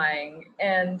horrifying.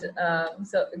 And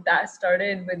so that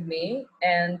started with me.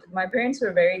 And my parents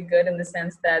were very good in the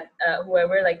sense that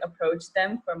whoever like approached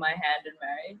them for my hand in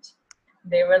marriage,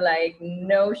 they were like,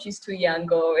 no, she's too young,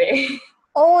 go away.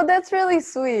 Oh, that's really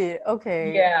sweet.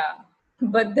 Okay. Yeah.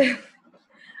 But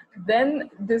then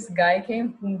this guy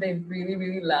came whom they really,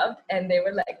 really loved. And they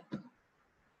were like,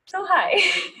 so hi.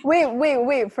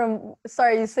 Wait.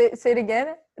 Sorry, you say it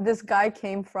again. This guy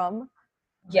came from.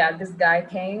 Yeah, this guy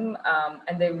came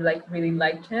and they like really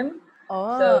liked him.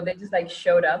 Oh, So they just like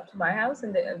showed up to my house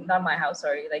and they, not my house,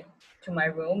 sorry, like to my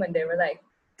room and they were like,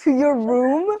 to your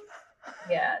room?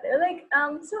 yeah, they're like,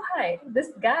 so hi, this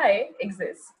guy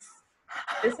exists.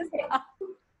 This is him.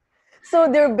 So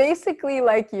they're basically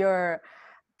like your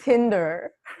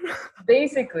Tinder.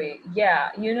 Basically, yeah,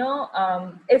 you know,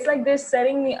 it's like they're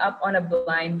setting me up on a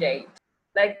blind date.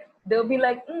 Like they'll be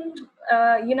like,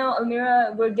 you know,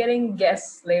 Almira, we're getting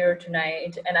guests later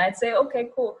tonight, and I'd say, okay,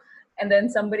 cool. And then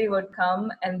somebody would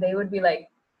come and they would be like,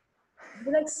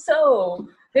 so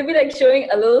they'd be like showing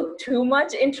a little too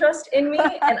much interest in me,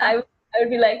 and I would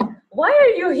be like, why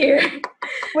are you here?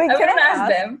 Wait, I can wouldn't I ask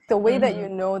ask them. the way that Hmm. you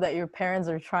know that your parents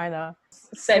are trying to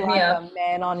Set me slide up. a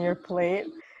man on your plate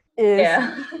is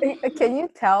Yeah. can you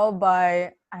tell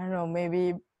by, I don't know,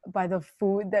 maybe by the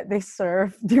food that they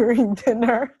serve during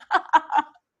dinner?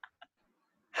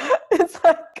 It's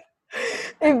like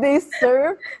if they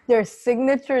serve their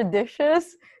signature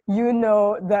dishes, you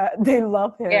know that they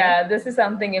love him. Yeah, this is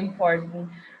something important.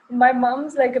 My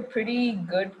mom's like a pretty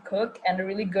good cook and a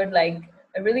really good, like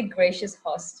a really gracious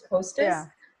hostess. Yeah.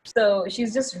 So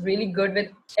she's just really good with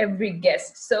every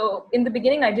guest. So in the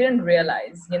beginning, I didn't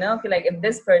realize, okay, like if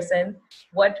this person,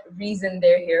 what reason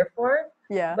they're here for.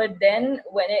 Yeah. But then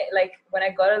when I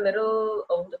got a little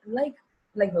old, like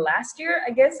last year,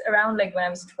 I guess around like when I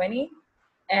was 20,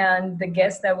 and the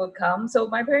guests that would come. So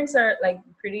my parents are like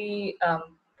pretty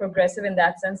progressive in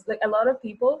that sense. Like a lot of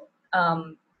people,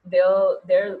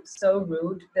 they're so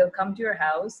rude. They'll come to your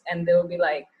house and they'll be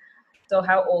like, "So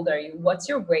how old are you? What's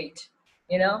your weight?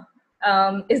 You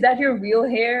know, is that your real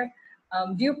hair?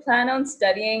 Do you plan on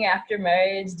studying after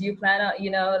marriage? Do you plan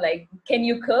on, like, can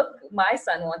you cook? My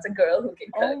son wants a girl who can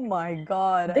Oh cook." my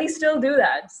God. They still do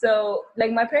that. So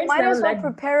like my parents Might never as well let.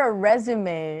 prepare a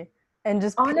resume and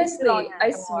just paste it on Honestly, I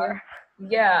your door. swear.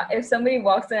 Yeah, if somebody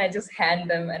walks in, I just hand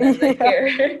them and I'm like, Yeah.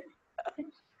 here.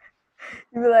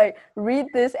 You'd be like, read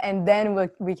this and then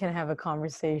we can have a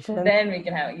conversation. Then we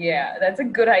can have, yeah, that's a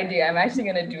good idea. I'm actually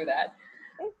going to do that.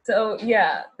 So,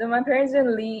 yeah, then my parents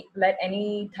didn't let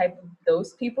any type of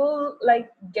those people like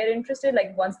get interested.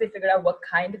 Like, once they figured out what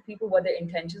kind of people, what their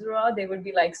intentions were, they would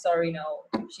be like, sorry, no,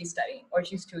 she's studying or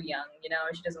she's too young,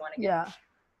 she doesn't want to get. Yeah.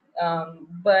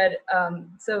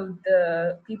 So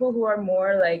the people who are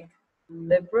more like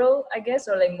liberal, I guess,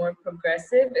 or like more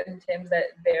progressive in terms that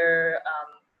their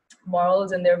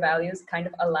morals and their values kind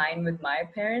of align with my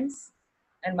parents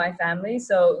and my family,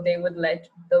 so they would let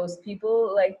those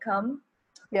people like come.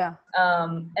 Yeah.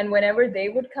 And whenever they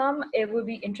would come, it would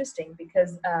be interesting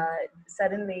because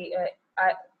suddenly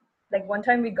I like one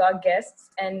time we got guests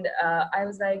and I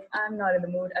was like, I'm not in the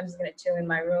mood, I'm just gonna chill in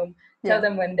my room, tell Yeah.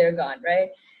 them when they're gone, right?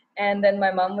 And then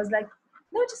my mom was like,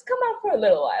 no, just come out for a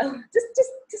little while.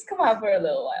 Just come out for a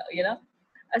little while.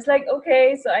 I was like,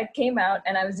 okay. So I came out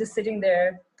and I was just sitting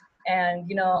there,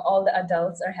 and all the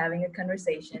adults are having a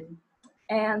conversation,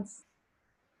 and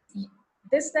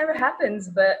this never happens,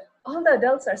 but all the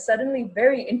adults are suddenly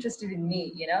very interested in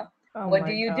me. Oh What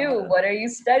do my you do? God. What are you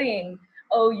studying?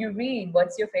 Oh, you read.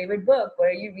 What's your favorite book? What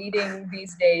are you reading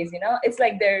these days? It's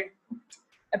like they're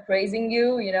appraising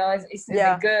you. Is it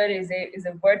Yeah. good? Is it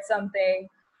worth something?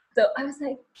 So I was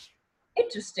like,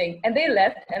 interesting. And they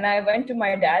left, and I went to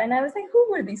my dad, and I was like,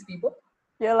 who were these people?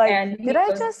 You're like, And did he I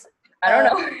goes, just I don't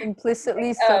know.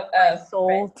 implicitly uh, sold my right.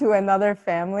 soul to another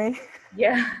family?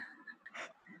 Yeah.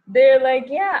 They're like,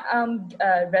 yeah,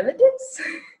 relatives.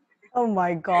 Oh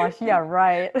my gosh. Yeah,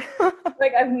 right.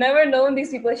 Like I've never known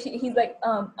these people. He's like,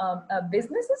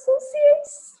 business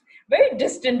associates, very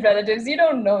distant relatives. You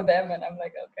don't know them, and I'm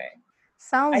like, okay, I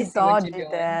Sounds see what you're dodgy,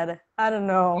 doing. Dad. I don't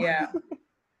know. Yeah, it's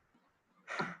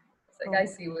Oh like I my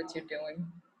see what you're doing.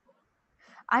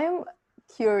 I'm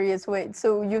curious. Wait,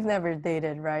 so you've never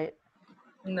dated, right?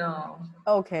 No,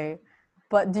 Okay.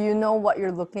 But do you know what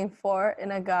you're looking for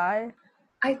in a guy?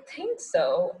 I think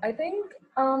so. I think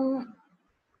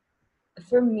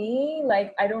for me,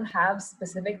 like I don't have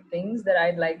specific things that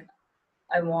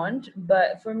I want,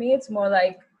 but for me, it's more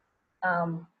like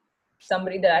um,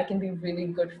 somebody that I can be really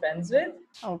good friends with.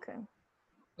 Okay.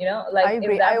 I Like if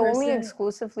agree. I that only person.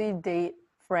 exclusively date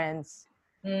friends.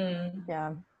 Hmm.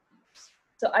 Yeah.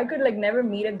 So I could like never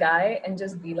meet a guy and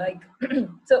just be like,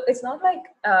 so it's not like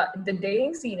the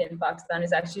dating scene in Pakistan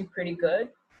is actually pretty good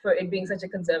for it being such a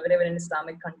conservative and an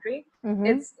Islamic country.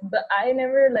 Mm-hmm. But I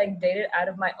never like dated out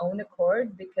of my own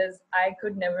accord because I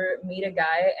could never meet a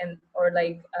guy and or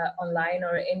like online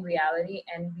or in reality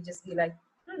and we just be like,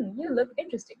 you look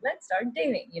interesting. Let's start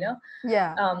dating.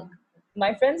 Yeah. Um,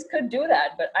 my friends could do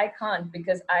that, but I can't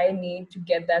because I need to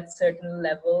get that certain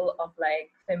level of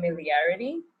like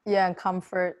familiarity, Yeah, and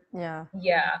comfort. Yeah.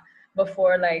 yeah,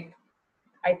 before like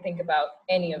I think about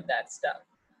any of that stuff.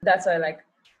 That's why like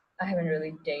I haven't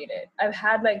really dated. I've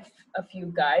had like a few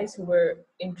guys who were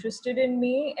interested in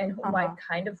me and whom I Uh-huh.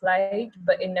 kind of liked,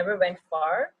 but it never went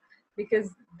far because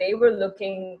they were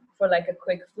looking for like a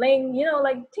quick fling,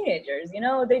 like teenagers,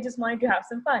 they just wanted to have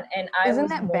some fun. And I Isn't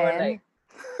was that more banned? like,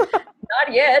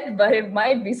 not yet, but it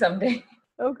might be someday.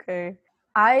 Okay.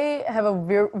 I have a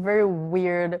very, very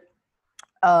weird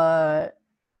uh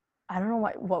I don't know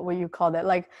what would you call that?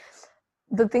 Like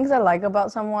the things I like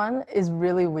about someone is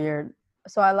really weird.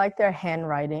 So I like their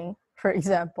handwriting, for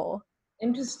example.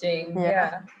 Interesting. Yeah.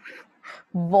 Yeah.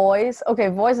 Voice. Okay,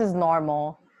 voice is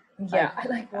normal. Yeah, Like, I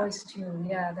like yeah. voice too.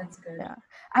 Yeah, that's good. Yeah.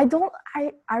 I don't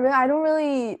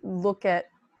really look at,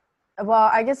 well,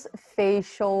 I guess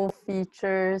facial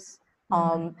features.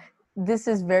 Mm. This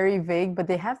is very vague, but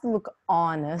they have to look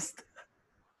honest.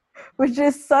 which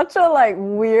is such a like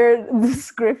weird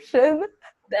description,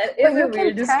 That but is you a can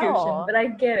weird description, tell. but I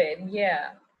get it. Yeah.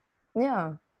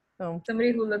 Yeah. So,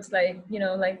 Somebody who looks like,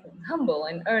 like humble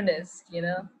and earnest,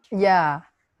 yeah,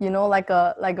 like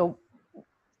a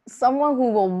someone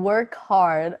who will work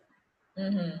hard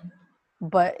Mm-hmm.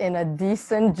 but in a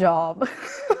decent job.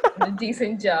 A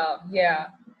decent job. Yeah.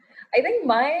 I think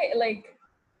my like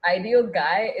ideal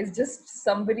guy is just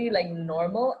somebody like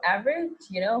normal, average,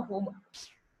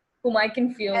 whom I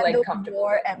can feel like Handle comfortable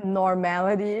more with.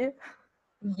 abnormality.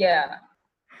 Yeah.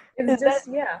 It's Is that just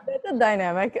yeah. the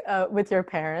dynamic with your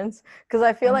parents? Because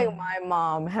I feel like Mhm. my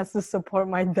mom has to support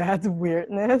my dad's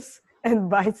weirdness and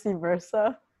vice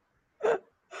versa.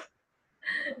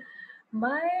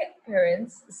 My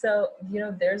parents, so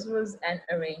theirs was an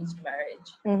arranged marriage,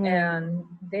 Mm-hmm. and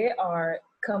they are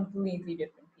completely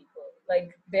different people.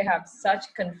 Like they have such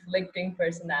conflicting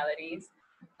personalities.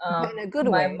 But in a good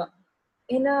My way. mo-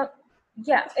 in a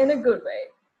yeah, in a good way,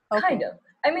 Okay, kind of.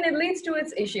 I mean, it leads to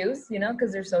its issues,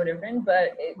 because they're so different. But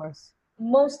of course.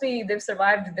 mostly they've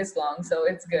survived this long, so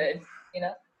it's good. You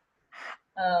know,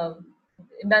 um,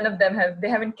 none of them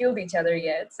haven't killed each other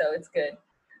yet, so it's good.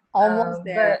 Almost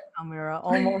there, But Amira.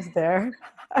 Almost there.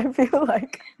 I feel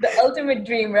like, the ultimate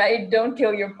dream, right? Don't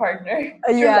kill your partner.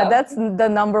 True yeah, love. that's the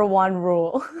number one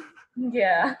rule.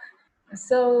 Yeah.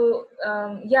 So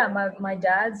yeah, my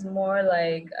dad's more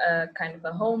like a kind of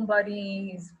a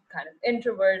homebody. He's kind of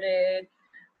introverted,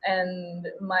 and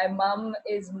my mom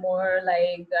is more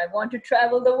like I want to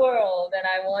travel the world, and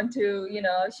I want to,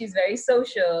 she's very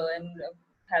social and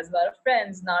has a lot of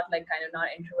friends. Not like kind of not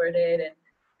introverted, and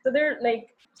so they're like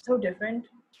so different,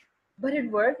 but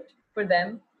it worked for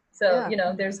them. So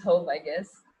Yeah. there's hope, I guess.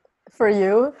 For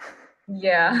you.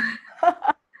 Yeah.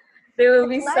 There will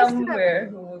It's be nice to have somewhere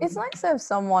who will it's be. nice to have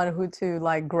someone who to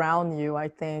like ground you, I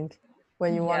think,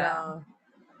 when you Yeah.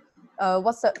 wanna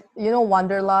what's that,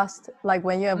 wanderlust, like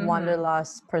when you have Mm-hmm.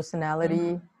 wanderlust Mm-hmm. personality,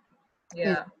 you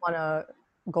Yeah. just wanna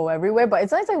go everywhere, but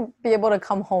it's nice to be able to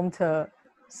come home to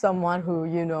someone who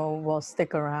will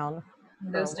stick around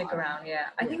for They'll a stick while. around. Yeah.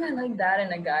 I Yeah. think I like that in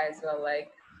a guy as well.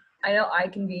 Like, I know I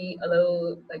can be a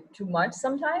little like too much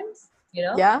sometimes.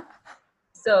 Yeah? I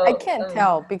So can't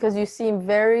tell because you seem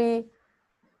very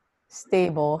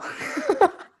stable.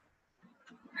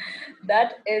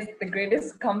 that is the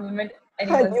greatest compliment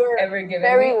anyone's You're ever given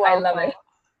very me. I love welcome. it.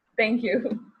 Thank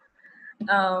you.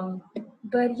 Um,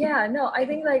 but yeah, no, I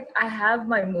think like I have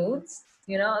my moods,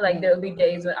 like there'll be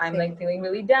days when I'm Same. like feeling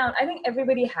really down. I think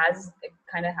everybody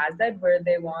kind of has that where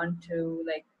they want to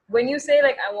like when you say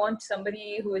like I want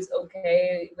somebody who is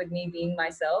okay with me being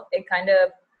myself,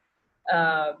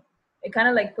 uh it kind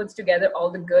of like puts together all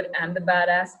the good and the bad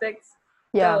aspects.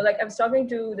 So Yeah. like I was talking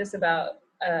to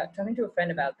a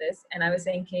friend about this, and I was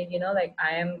saying, Kate, like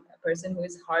I am a person who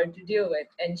is hard to deal with,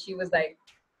 and she was like,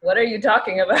 what are you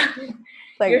talking about? you're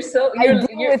Like, so I deal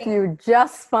you're with you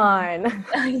just fine.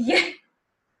 yeah,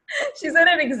 she said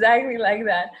it exactly like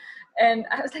that. And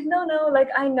I was like, no, like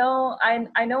I know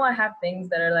I have things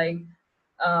that are like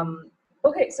um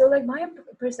okay, so like my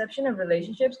perception of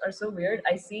relationships are so weird.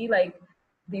 I see like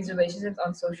these relationships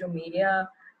on social media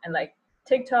and like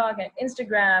TikTok and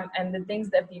Instagram and the things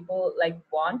that people like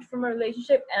want from a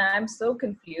relationship, and I'm so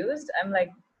confused. I'm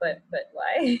like, but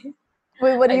why?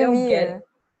 Wait, what do I you don't get mean?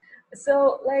 it.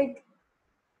 So like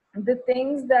the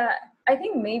things that I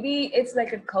think maybe it's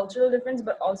like a cultural difference,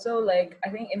 but also like I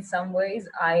think in some ways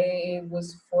I was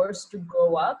forced to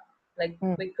grow up like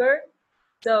Mm. quicker.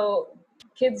 So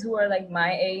kids who are like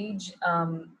my age,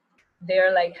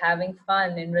 they're like having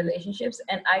fun in relationships,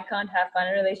 and I can't have fun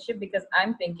in a relationship because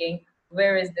I'm thinking,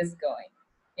 where is this going?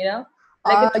 You know,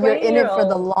 like a You're 20 in year it for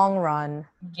the old long run.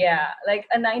 yeah, like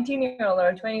a 19-year-old or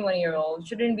a 21-year-old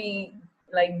shouldn't be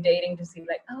like dating to see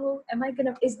like, oh,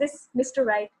 is this Mr.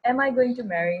 Right? Am I going to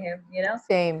marry him?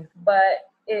 Same. But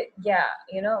yeah,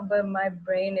 but my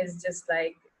brain is just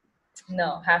like,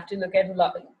 no, have to look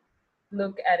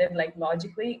at it like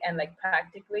logically and like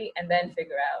practically, and then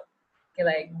figure out, okay,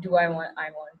 like, do I want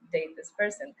to date this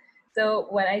person? So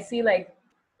when I see like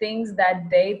things that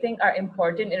they think are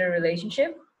important in a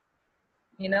relationship,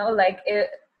 like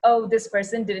oh, this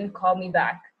person didn't call me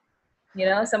back,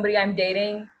 somebody I'm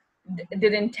dating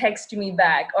didn't text me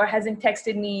back or hasn't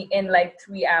texted me in like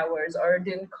 3 hours or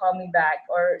didn't call me back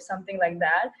or something like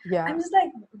that. I'm Yeah. just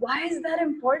like, why is that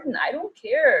important? I don't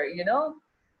care.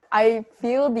 I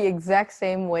feel the exact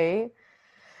same way.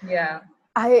 Yeah.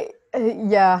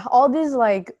 Yeah, all these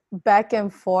like back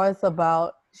and forth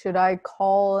about should I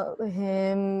call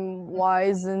him? Why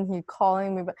isn't he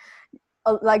calling me back?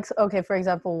 like, okay, for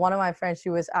example, one of my friends, she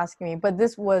was asking me, but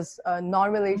this was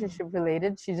non-relationship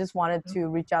related. She just wanted to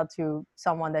reach out to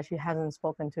someone that she hasn't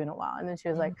spoken to in a while, and then she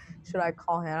was like, should I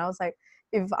call him? And I was like,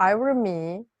 if I were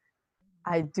me,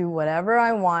 I do whatever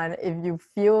I want. If you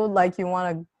feel like you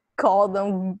want to call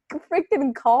them,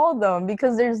 freaking call them,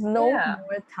 because there's no Yeah,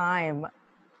 more time.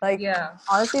 Like, yeah.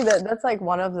 honestly, that's like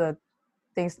one of the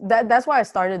things that's why I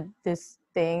started this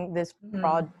Hmm.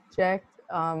 project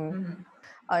Hmm.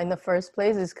 in the first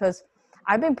place, is because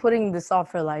I've been putting this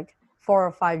off for like 4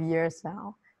 or 5 years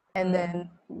now, and then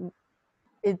Hmm.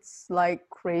 it's like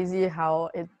crazy how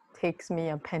it takes me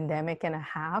a pandemic and a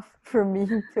half for me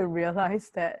to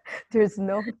realize that there's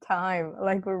no time,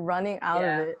 like we're running out of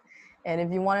Yeah, it, and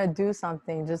if you want to do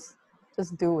something, just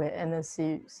do it and then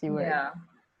see where it yeah. goes.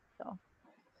 So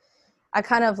I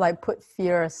kind of like put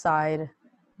fear aside,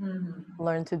 Hmm.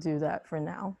 learn to do that for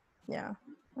now. Yeah.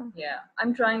 Yeah,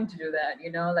 I'm trying to do that,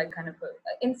 like kind of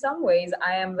in some ways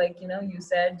I am like, you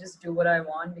said just do what I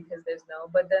want because there's no,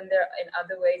 but then there in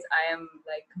other ways I am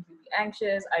like completely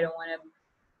anxious. I don't want to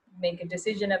make a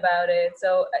decision about it.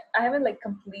 So I haven't like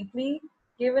completely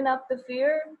given up the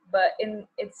fear, but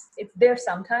it's there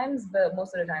sometimes, but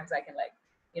most of the times I can like,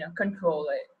 control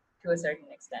it to a certain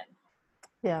extent.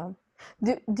 Yeah.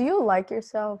 Do you like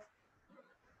yourself?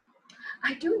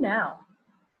 I do now,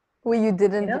 Well, you you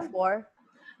didn't know? before?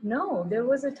 No, there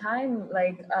was a time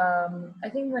like I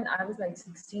think when I was like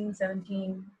 16,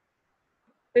 17,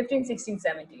 15, 16,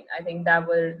 17. I think that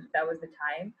was the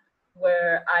time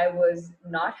where I was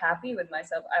not happy with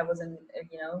myself. I wasn't,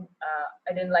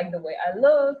 I didn't like the way I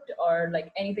looked or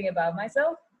like anything about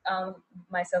myself.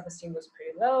 My self-esteem was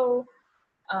pretty low.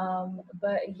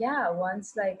 But yeah,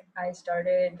 once like I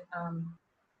started,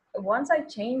 once I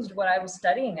changed what I was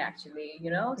studying actually,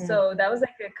 Mm. so that was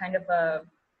like a kind of a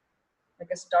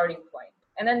starting point,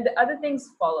 and then the other things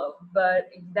follow, but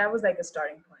that was like a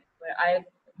starting point where I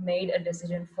made a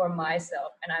decision for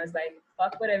myself, and I was like,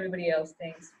 fuck what everybody else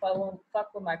thinks, fuck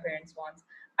what my parents want,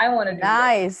 I want to do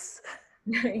this.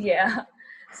 Nice. Yeah.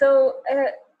 So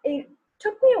it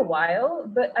took me a while,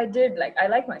 but I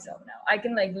like myself now. I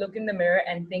can like look in the mirror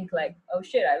and think like, oh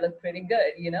shit, I look pretty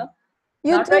good,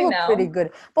 You not do right look pretty now.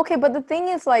 good. Okay, but the thing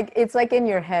is, like, it's like in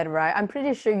your head, right? I'm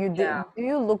pretty sure you Yeah. do. Do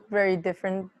you look very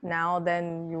different now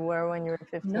than you were when you were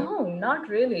 15? No, not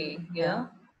really, Yeah.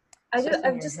 I It's just just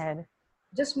in I've your head.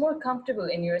 just more comfortable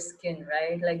in your skin,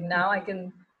 right? Like now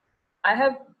I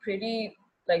have pretty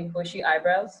like bushy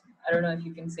eyebrows. I don't know if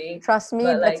you can see, Trust me,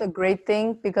 but that's like a great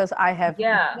thing because I have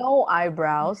yeah. no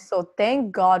eyebrows. So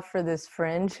thank God for this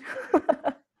fringe.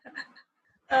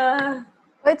 Uh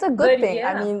But it's a good but thing.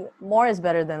 I yeah. mean, more is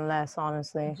better than less,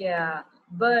 honestly. Yeah.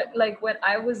 But like when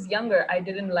I was younger, I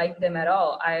didn't like them at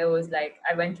all. I was like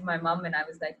I went to my mom and I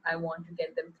was like, I want to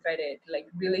get them threaded, like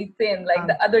really thin, like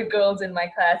the other girls in my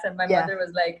class. And my Yeah. mother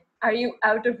was like, are you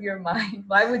out of your mind?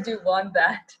 Why would you want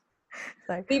that? It's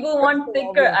like, People first want of all,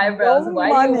 thicker we have eyebrows. no Why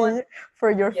do you want? money for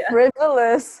your Yeah.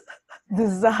 frivolous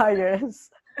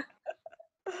desires.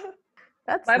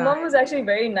 That's My mom was nice. actually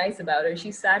very nice about it.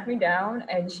 She sat me down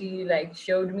and she like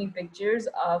showed me pictures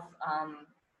of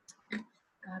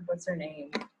God, what's her name?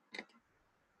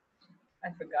 I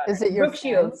forgot Is her it name. your Brooke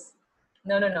friend? Shields.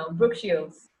 No, no, no. Brooke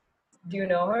Shields. Do you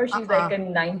know her? She's like Uh-uh. a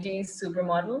 90s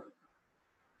supermodel.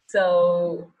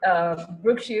 So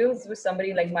Brooke Shields was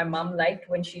somebody like my mom liked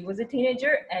when she was a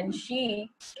teenager, and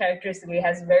she characteristically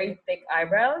has very thick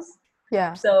eyebrows.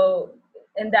 Yeah. So,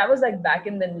 and that was like back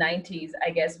in the 90s, I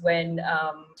guess, when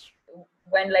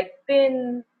like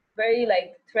thin, very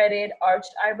like threaded,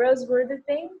 arched eyebrows were the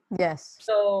thing. Yes.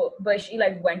 So, but she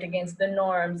like went against the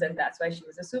norms, and that's why she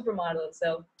was a supermodel.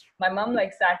 So my mom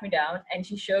like sat me down and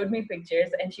she showed me pictures,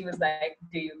 and she was like,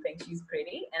 do you think she's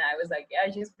pretty? And I was like,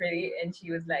 yeah, she's pretty. And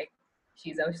she was like,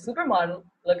 she's a supermodel,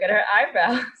 look at her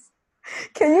eyebrows.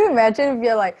 Can you imagine if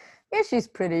you're like, yeah, she's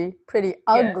pretty Yeah,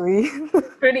 ugly.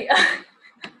 pretty.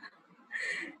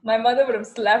 My mother would have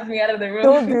slapped me out of the room.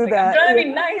 Don't It's do like, I'm that. trying to Yeah. be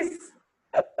nice.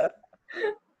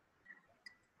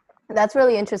 That's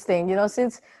really interesting. You know,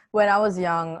 since when I was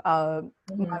young,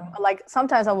 Mhm. like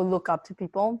sometimes I would look up to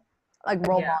people, like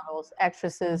role Yeah. models,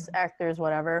 actresses, Mhm. actors,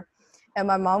 whatever. And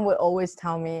my mom would always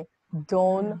tell me,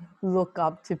 don't Mhm. look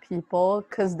up to people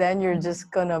because then you're Mhm.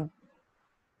 just gonna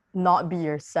not be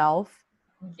yourself.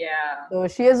 Yeah. So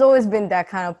she has always been that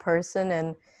kind of person.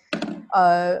 And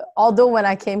although when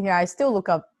I came here, I still look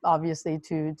up obviously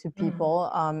to Mhm. people,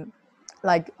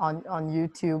 like on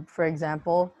YouTube, for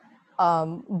example.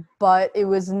 But it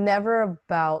was never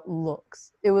about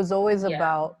looks. It was always Yeah.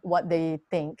 about what they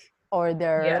think or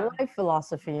their Yeah. life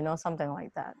philosophy, you know, something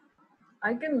like that.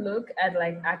 I can look at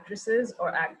like actresses or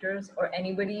actors or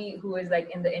anybody who is like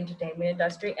in the entertainment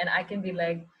industry, and I can be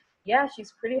like, yeah,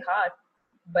 she's pretty hot,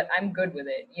 but I'm good with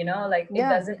it. You know, like it Yeah.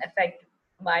 doesn't affect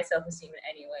my self-esteem in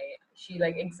any way. She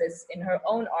like exists in her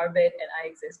own orbit, and I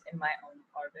exist in my own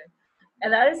orbit,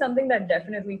 and that is something that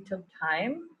definitely took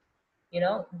time.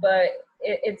 But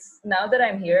it's now that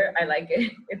I'm here, I like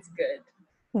it. It's good.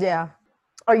 Yeah.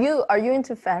 Are you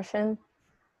into fashion?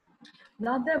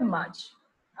 Not that much.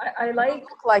 I You like.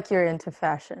 look like you're into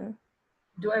fashion.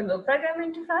 Do I look like I'm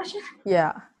into fashion?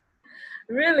 Yeah.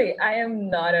 Really, I am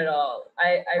not at all.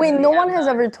 I Wait, really no one am has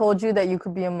not. ever told you that you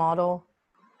could be a model?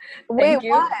 Wait, Thank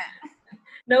you. what?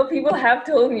 No, people have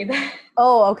told me that.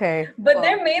 Oh, okay. But Well,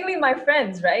 they're mainly my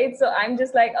friends, right? So I'm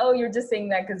just like, oh, you're just saying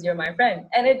that because you're my friend.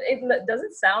 And it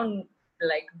doesn't sound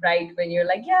like right when you're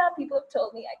like, yeah, people have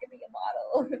told me I could be a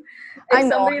model. I If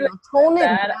know, I somebody like know. Tone it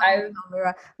that, down,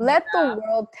 Elmira. Let the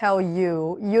world tell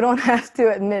you. You don't have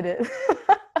to admit it.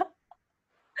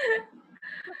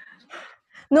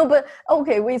 No, but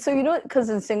okay, wait. So you know, because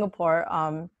in Singapore,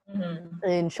 Mhm.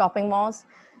 in shopping malls,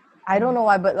 I don't know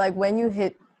why, but like when you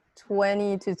hit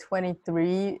 20 to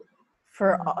 23,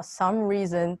 for some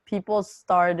reason, people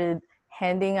started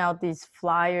handing out these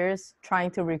flyers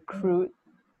trying to recruit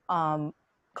um,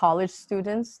 college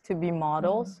students to be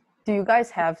models. Do you guys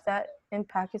have that in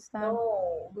Pakistan?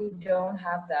 No, we don't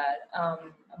have that.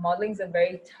 Modeling is a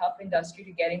very tough industry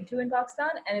to get into in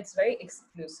Pakistan, and it's very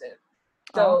exclusive.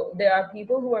 Oh, So there are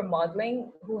people who are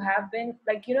modeling who have been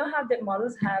like, how the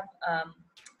models have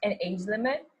an age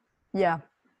limit. yeah.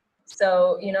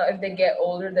 So if they get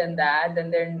older than that,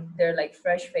 then they're like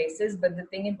fresh faces. But the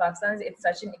thing in Pakistan is it's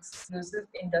such an exclusive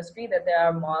industry that there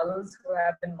are models who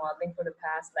have been modeling for the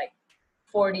past like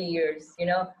 40 years.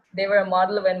 They were a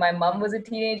model when my mom was a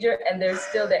teenager, and they're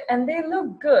still there, and they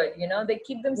look good. They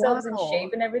keep themselves in Wow.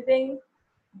 shape and everything.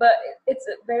 But it's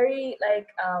a very like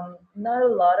not a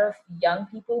lot of young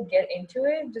people get into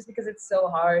it just because it's so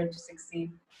hard to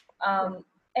succeed. um,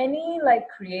 any like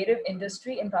creative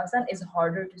industry in Pakistan is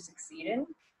harder to succeed in.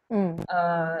 Mm,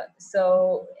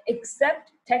 So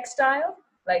except textile,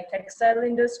 like textile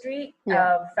industry,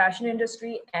 yeah. fashion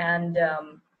industry, and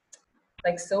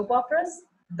like soap operas,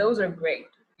 those are great.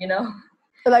 You know,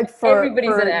 Like for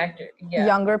everybody's an for actor. Yeah,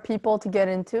 younger people to get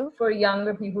into? for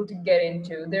younger people to get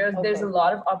into. There's a Okay.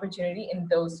 lot of opportunity in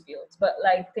those fields. But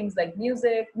like things like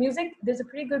music, there's a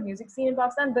pretty good music scene in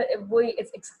Pakistan, but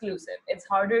it's exclusive. It's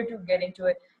harder to get into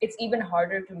it. It's even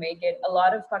harder to make it. A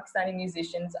lot of Pakistani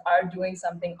musicians are doing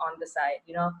something on the side.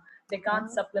 They can't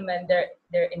Oh, supplement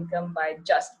their income by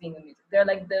just being a music. They're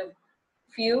like the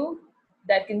few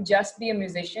that can just be a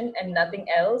musician and nothing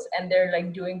else, and they're like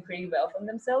doing pretty well from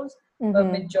themselves. But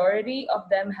mm-hmm. majority of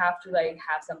them have to like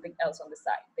have something else on the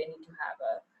side. They need to have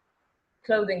a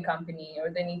clothing company,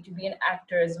 or they need to be an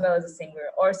actor as well as a singer,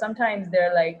 or sometimes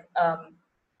they're like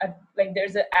like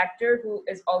there's an actor who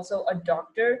is also a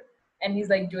doctor, and he's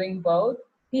like doing both.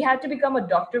 He had to become a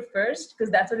doctor first because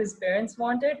that's what his parents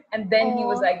wanted, and then he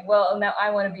was Oh, like, well, now I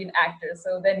want to be an actor.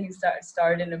 So then he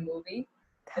starred in a movie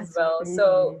as that's well. So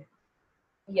crazy.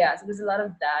 yeah, so there's a lot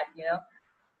of that.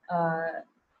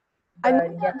 I know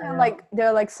But yeah, that there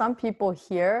are like some people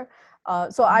here.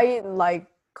 So I like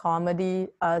comedy.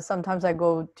 Sometimes I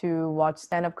go to watch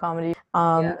stand-up comedy.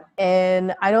 yeah.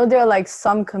 And I know there are like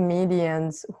some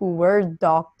comedians who were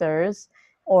doctors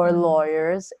or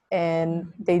lawyers, and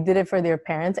they did it for their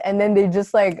parents, and then they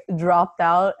just like dropped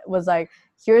out. Was like,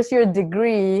 here's your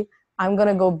degree. I'm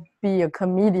gonna go be a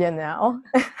comedian now.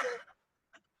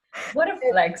 What a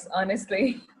flex,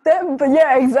 honestly. But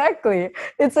yeah, exactly.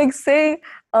 It's like saying,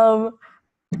 um,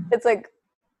 it's like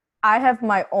I have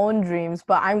my own dreams,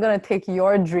 but I'm gonna take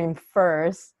your dream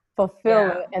first, fulfill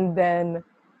Yeah, it, and then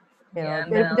yeah,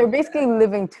 and then they're I'll, basically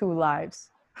living two lives.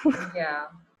 yeah.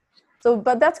 So,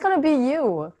 but that's gonna be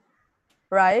you,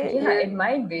 right? Yeah, it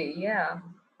might be, yeah.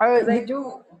 Or Because I you,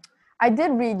 do, I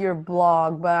did read your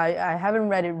blog, but I haven't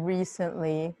read it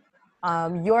recently.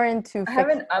 You're into I fiction.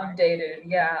 haven't updated.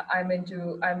 Yeah,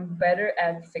 I'm better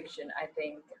at fiction, I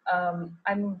think.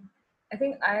 I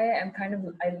think I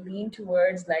lean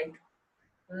towards like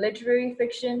literary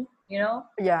fiction,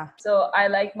 Yeah. So I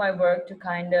like my work to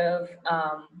kind of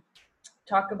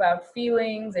talk about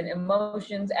feelings and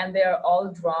emotions, and they are all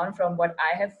drawn from what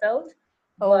I have felt,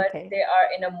 but Okay. they are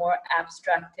in a more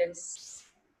abstractive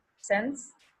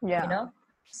sense, you Yeah. know.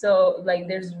 So like,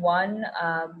 there's one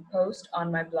post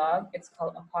on my blog. It's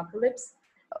called Apocalypse,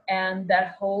 and that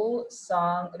whole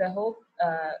song, the whole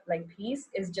like piece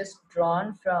is just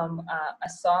drawn from a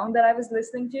song that I was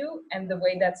listening to, and the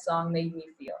way that song made me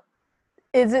feel.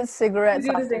 Is it You cigarettes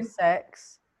do the after same.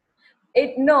 sex?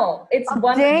 It's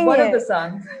Oh, dang one of the it.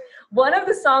 songs. One of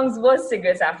the songs was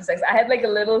Cigarettes After Sex. I had like a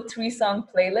little 3-song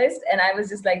playlist, and I was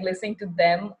just like listening to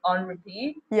them on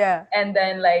repeat. Yeah. And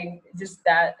then like just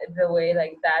that the way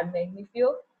like that made me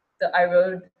feel. So I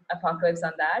wrote Apocalypse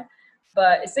on that.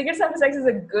 But Cigarettes After Sex is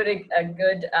a good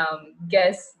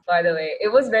guess, by the way. It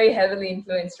was very heavily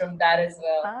influenced from that as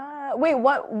well. Wait,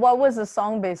 what was the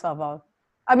song based off of?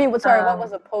 I mean, sorry, what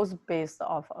was Um, the post based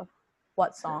off of?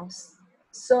 What song?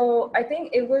 So I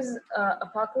think it was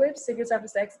Apocalypse, Cigarettes After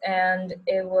Sex, and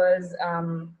it was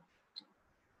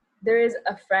there is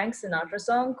a Frank Sinatra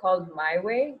song called My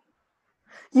Way.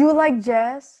 You like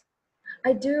jazz?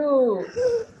 I do.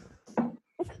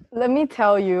 Let me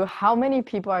tell you how many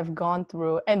people I've gone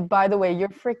through. And by the way, you're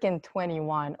freaking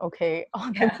 21, okay? All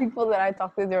the Yeah. people that I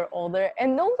talk to, they're older,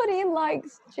 and nobody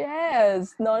likes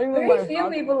jazz. Not even Very my few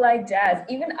brother. people like jazz.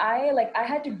 Even I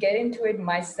had to get into it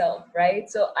myself, right?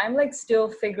 So I'm like still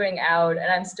figuring out, and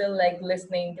I'm still like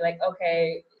listening to like,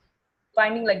 okay,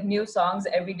 finding like new songs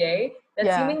every day that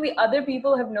Yeah, seemingly other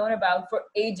people have known about for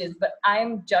ages, but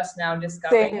I'm just now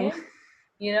discovering same. it,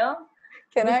 you know?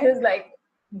 Can I Because like,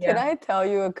 can yeah, I tell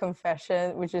you a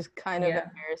confession, which is kind of yeah.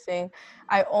 embarrassing?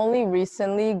 I only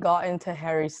recently got into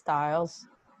Harry Styles,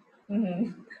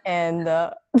 Hmm. and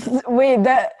wait,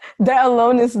 that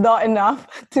alone is not enough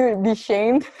to be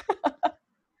shamed.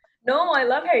 No, I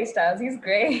love Harry Styles. He's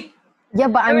great. Yeah,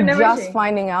 but I would I'm never just say.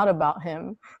 finding out about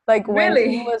him. Like when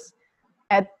he Really? was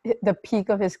at the peak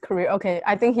of his career. Okay,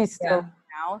 I think he's still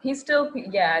Yeah. now. He's still,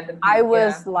 yeah, at the I peak. Yeah.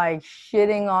 was like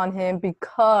shitting on him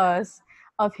because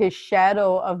of his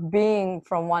shadow of being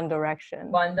from One Direction.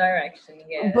 One Direction.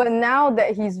 Yes. But now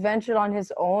that he's ventured on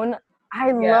his own, I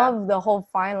Yeah. love the whole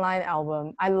Fine Line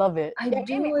album. I love it. I It made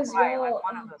me do as cry, like well.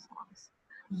 one of the songs.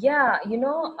 Yeah.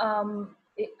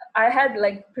 I had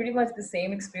like pretty much the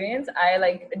same experience. I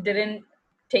like didn't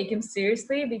take him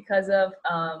seriously because of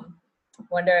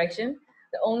One Direction.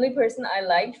 The only person I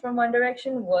liked from One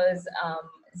Direction was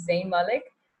Zayn Malik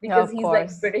Yeah, because of he's like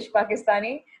course. British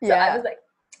Pakistani. So I Yeah. was like,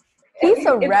 He's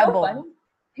a it's so funny. rebel.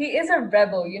 He is a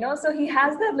rebel, you know. So he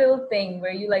has that little thing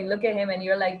where you like look at him and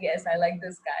you're like, yes, I like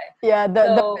this guy. Yeah, the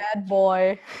So bad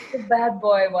boy. the bad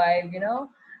boy vibe, you know.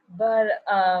 But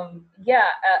yeah,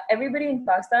 everybody in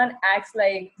Pakistan acts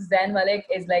like Zayn Malik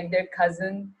is like their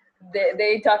cousin.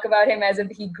 They talk about him as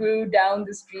if he grew down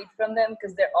the street from them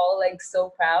because they're all like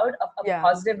so proud of a Yeah,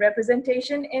 positive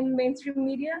representation in mainstream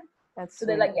media. that's So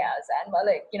they're sweet. like, yeah, Zayn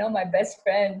Malik, you know, my best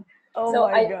friend. Oh So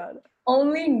my I god.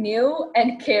 only knew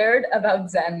and cared about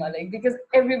Zayn Malik because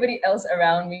everybody else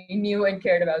around me knew and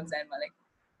cared about Zayn Malik.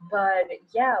 But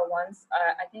yeah, once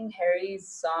I think Harry's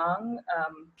song,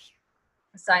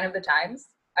 Sign of the Times,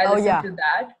 I Oh listened yeah. to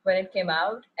that when it came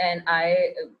out and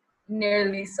I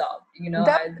nearly sobbed. You know,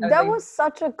 That I was that like, was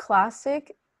such a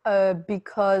classic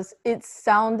because it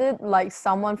sounded like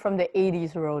someone from the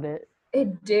 80s wrote it.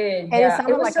 it did, And it yeah.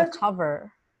 sounded like a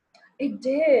cover. It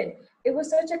did. It was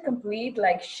such a complete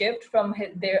like shift from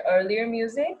their earlier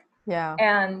music, Yeah.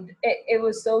 and it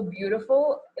was so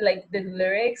beautiful. Like the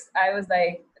lyrics, I was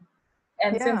like,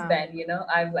 and since Yeah. then, you know,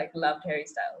 I've like loved Harry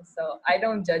Styles, so I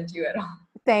don't judge you at all.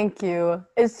 Thank you.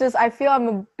 It's just I feel I'm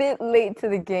a bit late to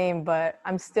the game, but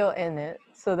I'm still in it.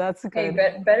 So that's Hey,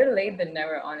 good. better late than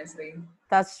never, honestly.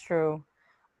 That's true.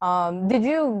 Did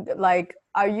you like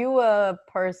are you a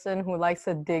person who likes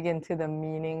to dig into the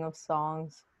meaning of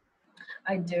songs?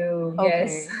 I do,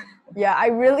 yes. Okay. Yeah, I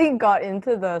really got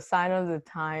into the Sign of the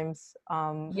Times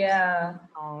Yeah,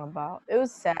 song about. It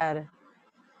was sad.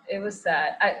 it was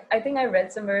sad. I think I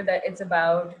read somewhere that it's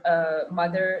about a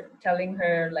mother telling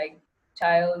her like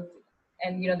child,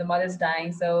 and you know the mother's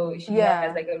dying, so she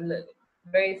has like Yeah.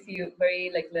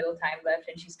 very like little time left,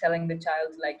 and she's telling the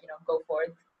child to like you know go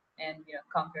forth and you know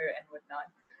conquer and whatnot.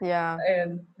 Yeah.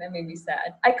 That made me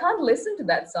sad. I can't listen to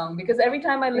that song because every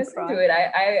time I You listen to cry. it,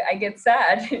 I get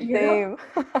sad. You know. Same.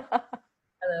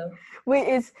 Hello. Wait,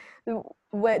 is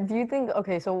what do you think?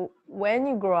 Okay, so when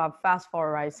you grow up, fast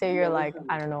forward, right? Say you're like,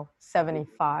 I don't know,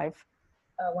 75.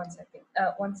 One second.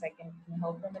 One second. Can you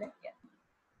hold for a minute? Yeah.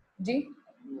 G.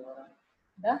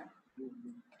 Yeah.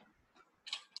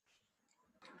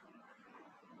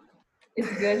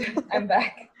 It's good. I'm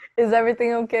back. Is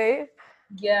everything okay?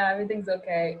 Yeah, everything's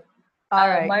okay. All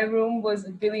right. My room was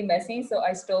really messy, so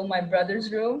I stole my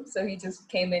brother's room. So he just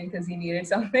came in because he needed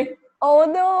something. Oh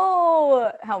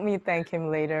no! Help me thank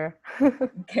him later.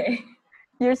 Okay.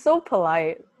 You're so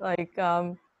polite. Like,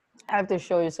 I have to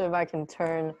show you. So if I can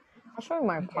turn, I'll show you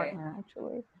my Okay. apartment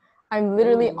actually. I'm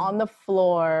literally Ooh. on the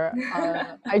floor.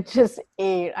 I just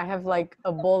ate. I have like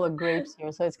a bowl of grapes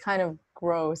here, so it's kind of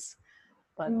gross.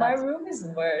 But My that's room is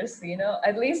worse, you know.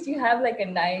 At least you have like a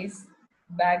nice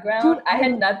Dude, Background, I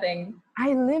had nothing.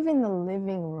 I live in the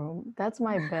living room. That's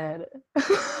my bed.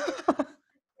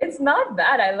 It's not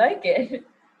bad. I like it.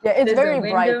 Yeah, it's There's a very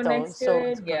window bright though, next to so it.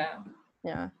 it's good. Yeah.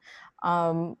 Yeah.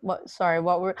 What, sorry,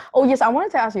 what were, oh yes, I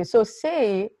wanted to ask you. So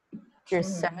say you're Mhm.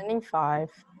 75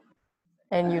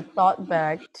 and you thought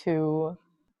back to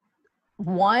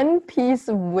one piece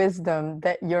of wisdom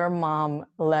that your mom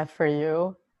left for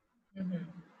you, Mhm.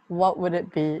 what would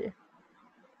it be?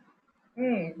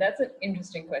 That's an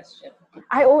interesting question.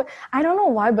 I don't know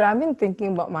why, but I've been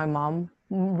thinking about my mom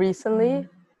recently,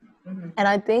 Mhm. and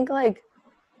I think like,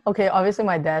 okay, obviously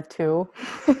my dad too.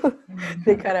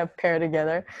 They Mhm. kind of pair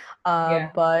together.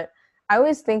 Yeah. But I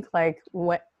always think like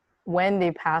when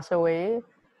they pass away,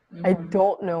 I Mhm.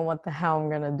 don't know what the hell I'm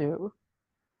gonna do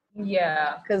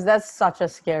Yeah. because that's such a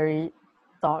scary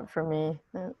thought for me.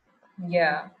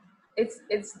 Yeah.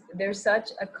 It's There's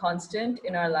such a constant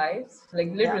in our lives. Like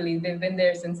Yeah, literally, they've been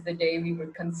there since the day we were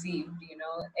conceived.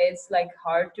 It's like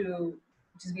hard to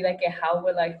just be like, "Okay, how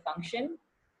will I function?"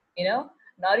 you know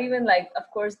Not even like, of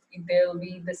course there'll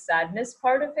be the sadness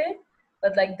part of it,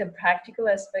 but like the practical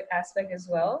aspect as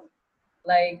well.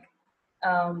 Like,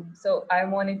 so I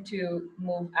wanted to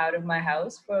move out of my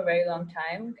house for a very long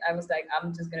time. I was like,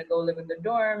 I'm just gonna go live in the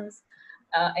dorms.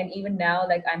 And even now,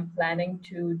 like, I'm planning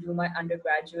to do my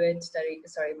undergraduate study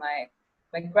sorry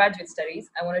my graduate studies.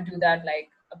 I want to do that like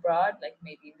abroad, like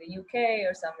maybe in the UK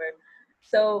or somewhere.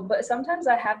 So but sometimes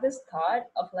I have this thought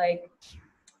of like,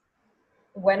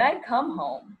 when I come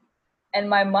home and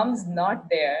my mom's not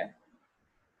there,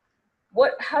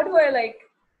 what how do I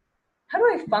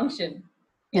function?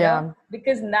 yeah,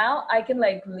 Because now I can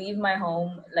like leave my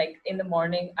home like in the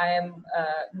morning. I am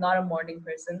not a morning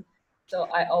person. So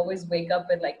I always wake up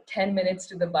with like 10 minutes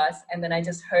to the bus, and then I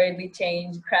just hurriedly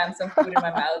change, cram some food in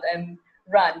my mouth and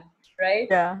run, right?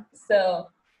 yeah. So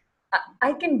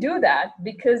I can do that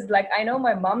because like I know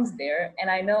my mom's there, and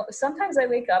I know sometimes I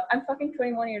wake up, I'm fucking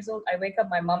 21 years old. I wake up,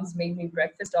 my mom's made me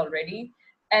breakfast already,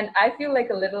 and I feel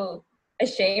like a little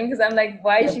ashamed because I'm like,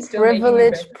 why is Yeah, she still making me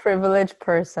breakfast? privileged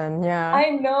person. Yeah. I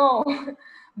know,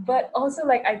 but also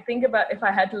like I think about if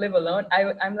I had to live alone,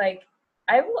 I'm like,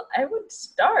 I would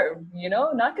starve,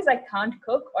 not because I can't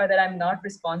cook or that I'm not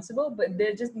responsible, but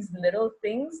there's just these little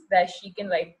things that she can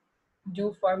like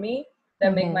do for me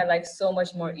that make Mm-hmm. my life so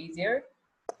much more easier.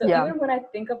 So Yeah. even when I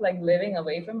think of like living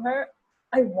away from her,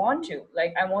 I want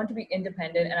to be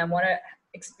independent, and I want to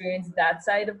experience that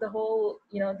side of the whole,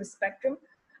 the spectrum.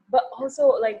 But also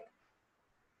like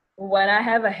when I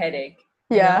have a headache,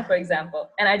 Yeah. for example,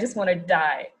 and I just want to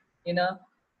die, you know,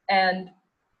 and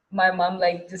my mom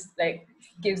like just like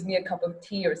gives me a cup of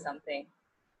tea or something.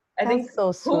 I think That's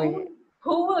so sweet.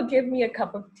 who will give me a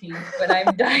cup of tea when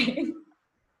I'm dying?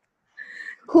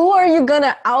 Who are you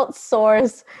gonna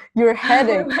outsource your How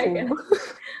am headache I to?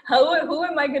 gonna who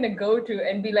am I gonna go to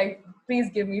and be like, please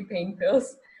give me pain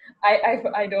pills?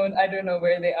 I don't know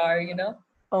where they are,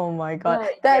 Oh my God.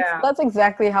 But That's yeah. that's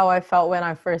exactly how I felt when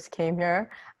I first came here.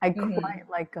 I Hmm. cried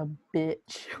like a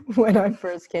bitch when I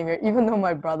first came here, even though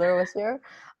my brother was here.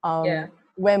 Yeah.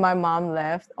 When my mom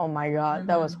left, oh my God,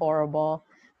 that was Hmm. horrible.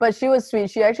 But she was sweet.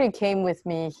 She actually came with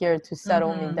me here to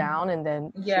settle me Hmm. down, and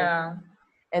then she went. Yeah.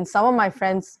 And some of my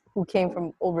friends who came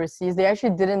from overseas, they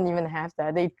actually didn't even have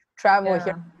that. They travel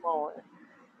here Yeah. alone.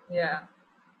 Yeah.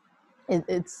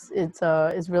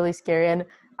 It's really scary, and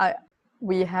I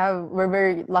we're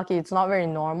very lucky. It's not very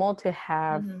normal to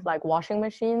have Hmm. like washing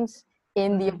machines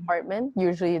in the Hmm. apartment.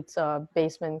 Usually it's a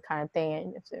basement kind of thing,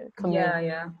 and it's a communal Yeah.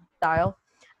 Yeah. style.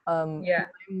 Yeah.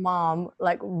 My mom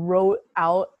like wrote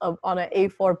out on an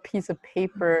A4 piece of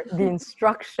paper the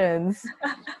instructions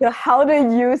to how to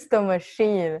use the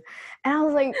machine, and I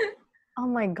was like, oh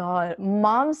my God,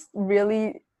 mom's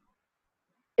really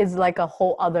is like a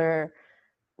whole other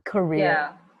career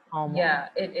Yeah. almost. Yeah.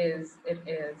 It is. It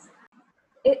is.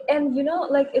 And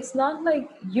like it's not like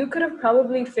you could have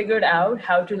probably figured out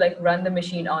how to like run the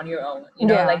machine on your own,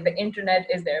 Yeah. like the internet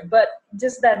is there, but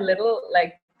just that little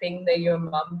like thing that your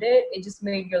mom did, it just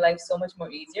made your life so much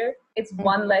more easier. It's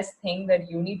one Mhm. less thing that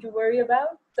you need to worry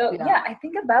about. So Yeah. yeah, I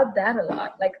think about that a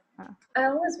lot. Like I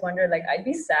always wonder, like I'd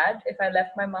be sad if I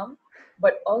left my mom,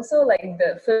 but also like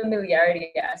the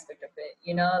familiarity aspect of it,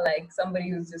 like somebody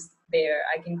who's just there,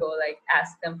 I can go like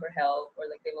ask them for help, or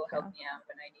like they will help Yeah. me out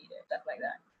when I need it, stuff like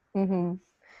that. Hmm.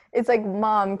 It's like,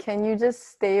 mom, can you just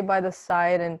stay by the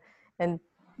side and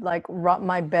like rub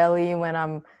my belly when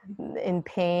I'm in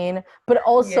pain, but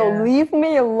also Yeah. leave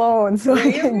me alone so I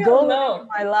Leave can me go live alone.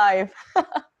 my life.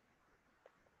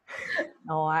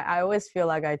 No, I always feel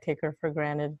like I take her for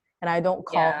granted and I don't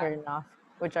call her Yeah. enough,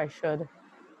 which I should.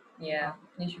 Yeah.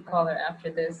 You should Uh, call her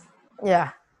after this.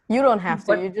 yeah. You don't have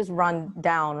to. But You just run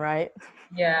down, right?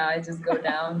 yeah, I just go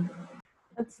down.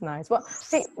 That's nice. Well,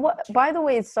 hey, what? By the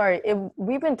way, sorry,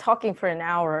 we've been talking for an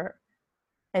hour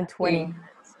and 20 Hey.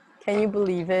 minutes. Can you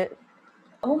believe it?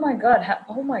 Oh my God.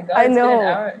 Oh my God. I It's been an know.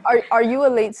 hour. Are you a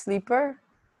late sleeper?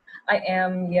 I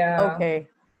am. Yeah. Okay.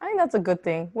 I think that's a good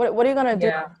thing. What are you gonna do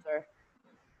Yeah. after?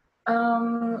 I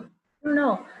don't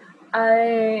know.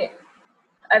 I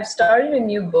I've started a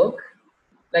new book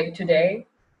like today.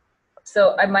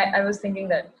 So I was thinking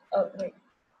that, oh wait.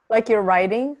 Like you're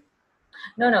writing?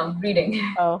 No, reading.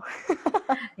 Oh.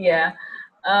 Yeah.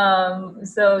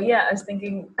 So yeah, I was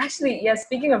thinking, actually, yeah,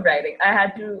 speaking of writing,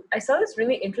 I saw this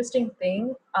really interesting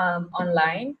thing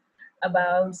online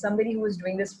about somebody who was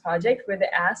doing this project where they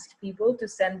asked people to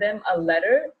send them a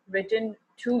letter written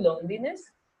to loneliness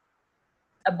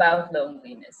about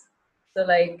loneliness. So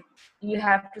like you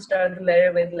have to start the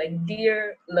letter with like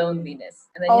dear loneliness,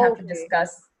 and then you have to Okay.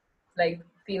 discuss like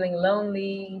feeling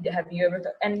lonely. Have you ever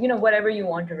and whatever you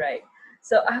want to write.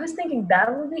 So I was thinking that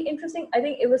would be interesting. I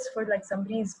think it was for like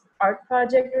somebody's art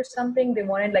project or something. They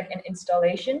wanted like an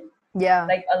installation, Yeah.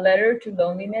 like a letter to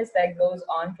loneliness that goes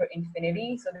on for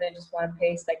infinity. So they just want to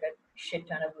paste like a shit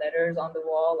ton of letters on the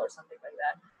wall or something like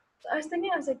that. So I was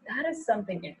thinking, I was like, that is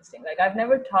something interesting. Like I've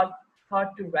never thought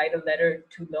to write a letter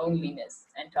to loneliness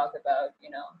and talk about,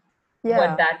 what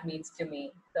Yeah. that means to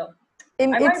me. So I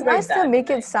It's might write nice to that make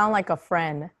it tonight. sound like a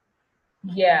friend.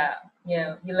 Yeah,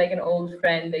 you're like an old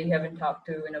friend that you haven't talked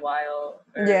to in a while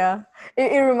or Yeah.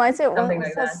 It reminds me of something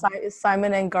what's like that that.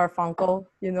 Simon and Garfunkel,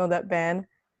 you know that band?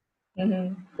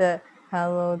 Mm-hmm. The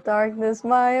Hello Darkness,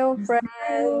 my old Just friend.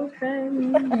 my old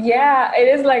friend. Yeah, it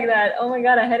is like that. Oh my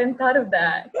God, I hadn't thought of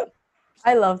that.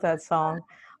 I love that song.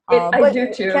 I But do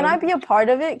can I too. be a part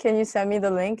of it? Can you send me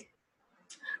the link?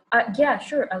 Yeah,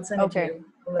 sure. I'll send it to Okay. you.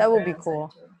 Pull That up would there be and I'll send it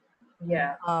cool. to you.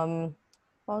 Yeah. Um,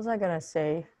 what was I gonna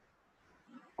say?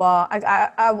 Well,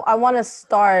 I want to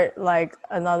start like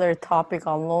another topic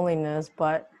on loneliness,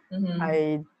 but Mm-hmm.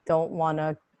 I don't want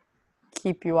to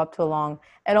keep you up too long.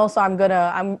 And also,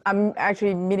 I'm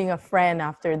actually meeting a friend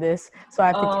after this, so I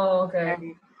have to get Oh,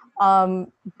 okay.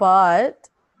 there. But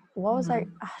what was I?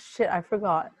 Mm-hmm. Ah, shit, I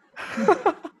forgot.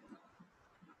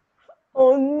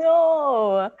 Oh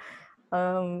no.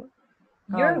 Um,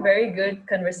 oh You're a no. very good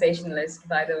conversationalist,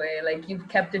 by the way. Like you've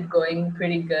kept it going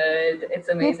pretty good. It's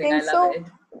You amazing. I think love so? it.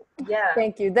 Yeah.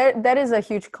 Thank you. That is a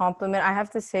huge compliment. I have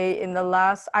to say, in the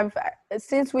last, I've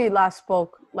since we last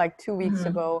spoke like 2 weeks Mm-hmm.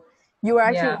 ago, you were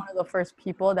actually Yeah. one of the first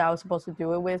people that I was supposed to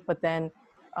do it with, but then,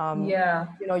 um, Yeah.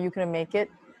 you couldn't make it.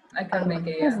 I couldn't But make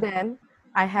it. since Yeah. then,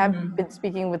 I have Mm-hmm. been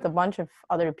speaking with a bunch of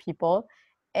other people,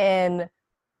 and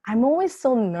I'm always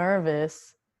so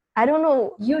nervous. I don't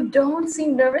know. You don't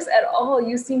seem nervous at all.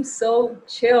 You seem so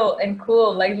chill and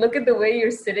cool. Like, look at the way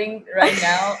you're sitting right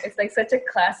now. It's like such a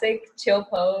classic chill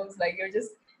pose. Like, you're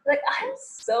just like, I'm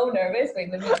so nervous.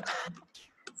 Wait, let me,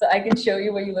 so I can show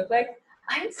you what you look like.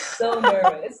 I'm so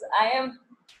nervous. I am,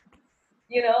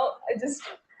 I just,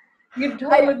 you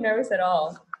don't I look nervous at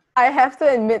all. I have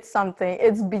to admit something.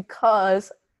 It's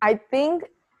because I think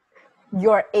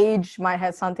your age might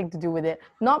have something to do with it.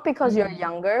 Not because you're Mm-hmm.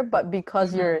 younger, but because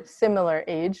Mm-hmm. you're similar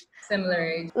age. Similar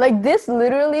age. Like this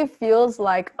literally feels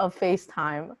like a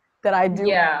FaceTime that I do with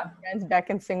Yeah. my friends back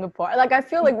in Singapore. Like I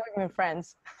feel like we've been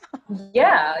friends.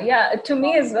 Yeah, to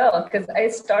me as well. Because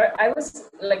I was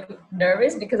like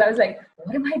nervous because I was like,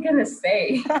 what am I gonna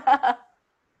say?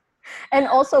 And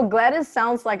also Gladys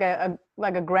sounds like a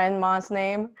grandma's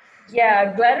name.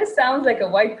 Yeah, Gladys sounds like a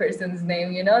white person's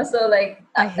name, So like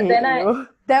I hate then I you.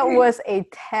 That was a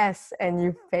test and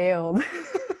you failed.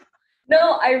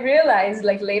 no, I realized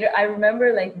like later I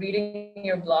remember like reading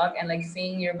your blog and like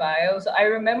seeing your bio. So I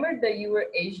remembered that you were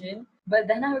Asian, but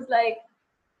then I was like,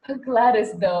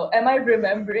 Gladys though, am I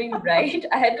remembering right?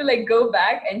 I had to like go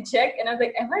back and check and I was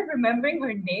like, am I remembering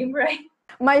her name right?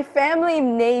 My family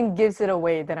name gives it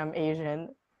away that I'm Asian.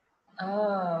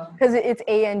 Oh. Because it's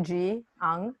Ang,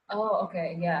 Ang, Oh,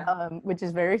 okay, yeah. which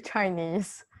is very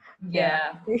Chinese.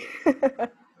 Yeah. Yeah.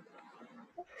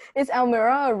 Is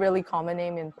Almira a really common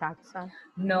name in Pakistan?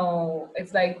 No,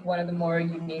 it's like one of the more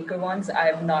unique ones.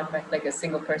 I've not met like a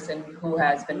single person who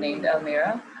has been named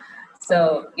Almira.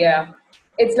 So yeah,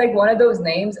 it's like one of those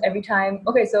names every time.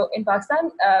 Okay, so in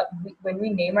Pakistan, when we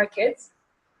name our kids,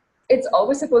 it's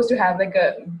always supposed to have like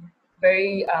a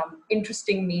very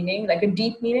interesting meaning, like a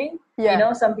deep meaning.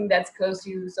 Yeah. Something that's close to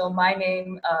you. So my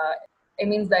name, it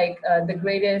means like the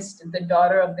greatest, the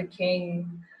daughter of the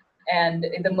king, and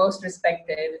the most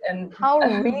respected. And How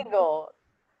regal.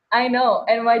 I know.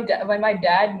 And when my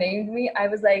dad named me, I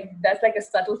was like, that's like a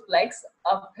subtle flex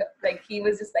of like he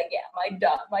was just like, yeah,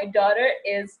 my daughter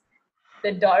is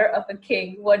the daughter of a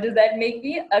king. What does that make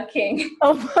me? A king.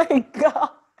 Oh my God.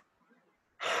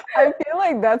 I feel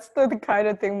like that's the kind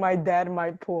of thing my dad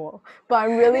might pull, but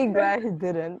I'm really glad he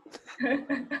didn't.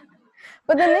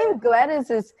 But the name Gladys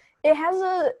it has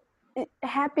a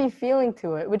happy feeling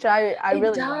to it, which I It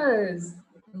really like, does.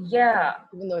 Yeah.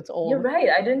 even though it's You're old. right.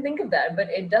 I didn't think of that, but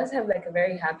it does have like a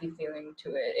very happy feeling to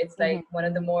it. It's Mhm. like one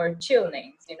of the more chill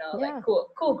names, you know, like Yeah,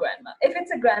 cool grandma. If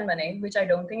it's a grandma name, which I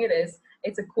don't think it is,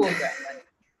 it's a cool grandma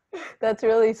name. that's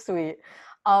really sweet.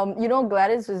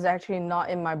 Gladys is actually not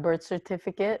in my birth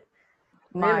certificate.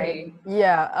 Really?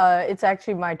 It's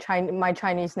actually my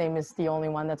Chinese name is the only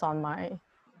one that's on my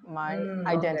Okay.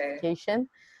 identification.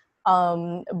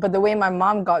 But the way my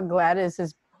mom got Gladys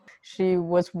is she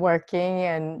was working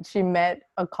and she met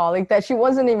a colleague that she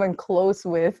wasn't even close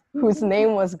with, whose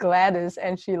name was Gladys,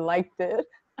 and she liked it.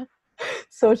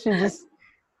 So she just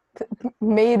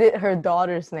made it her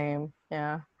daughter's name.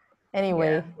 Yeah. Yeah.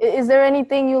 Anyway, is there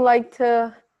anything you like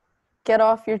to get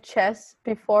off your chest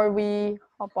before we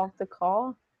hop off the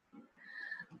call?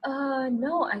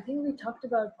 No, I think we talked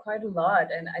about quite a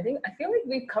lot, and I feel like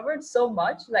we covered so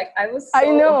much. Like I was I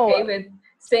so know. okay with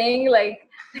saying like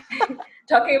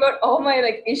talking about all my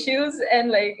like issues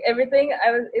and like everything.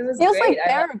 It was Feels great. like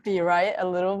therapy, right? A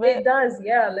little It bit. does,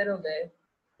 yeah, a little bit.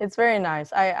 It's very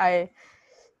nice. I'm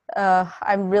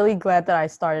really glad that I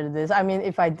started this. I mean,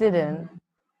 if I didn't, Mhm.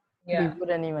 we Yeah,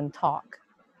 wouldn't even talk.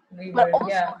 we But would, also,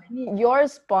 yeah. I need your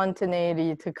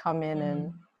spontaneity to come in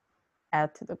and Mhm.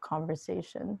 add to the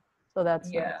conversation. So that's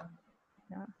nice. Yeah,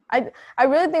 Yeah. I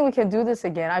really think we can do this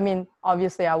again. I mean,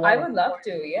 obviously I I want to would love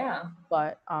to. Yeah.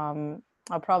 but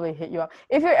I'll probably hit you up.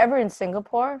 If you're ever in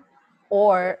Singapore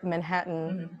or Manhattan,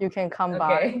 Mhm. you can come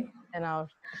by Okay. and I'll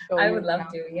show I you would love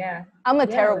around. to. Yeah. I'm a Yeah, I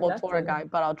would terrible love tour to. guide,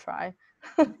 but I'll try.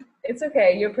 It's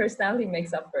okay. Your personality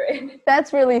makes up for it.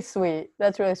 That's really sweet.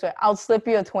 That's really sweet. I'll slip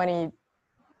you a 20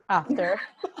 after.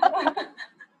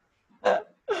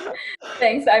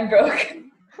 Thanks, I'm broke.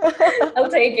 I'll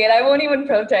take it. I won't even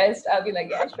protest. I'll be like,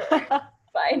 yeah, sure.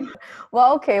 Fine.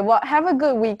 Well, okay. Well, have a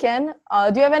good weekend.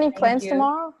 Do you have any Thank plans you.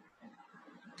 tomorrow?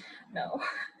 No.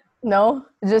 No, No.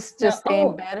 just stay in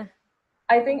Oh, bed.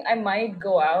 I think I might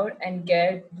go out and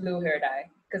get blue hair dye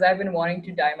because I've been wanting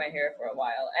to dye my hair for a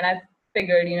while. And I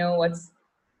figured, what's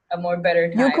a more better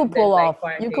time than like You could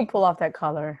quarantine. pull off that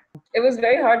color. It was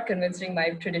very hard convincing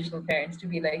my traditional parents to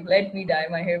be like, let me dye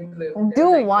my hair blue. They were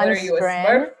Do like, what one are you, a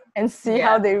strand smurf? and see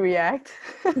how Yeah. they react.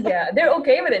 Yeah, they're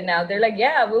okay with it now. They're like,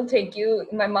 yeah, we'll take you.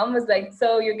 My mom was like,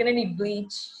 so you're gonna need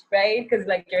bleach, right? Because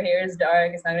like your hair is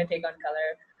dark, it's not gonna take on color.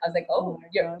 I was like, Oh oh, my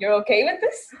god. you're okay with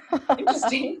this?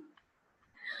 Interesting.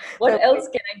 They're What like, else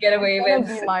can I get you're away gonna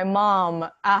with? be my mom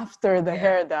after the Yeah,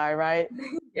 hair dye, right?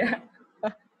 yeah.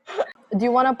 Do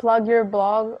you want to plug your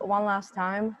blog one last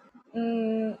time?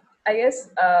 I guess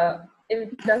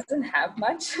it doesn't have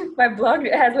much. My blog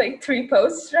has like 3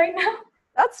 posts right now.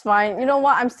 That's fine. You know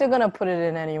what? I'm still gonna put it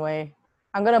in anyway.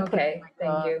 I'm gonna put it Okay, like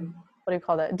thank you. what do you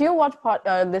call that? Do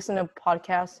you listen to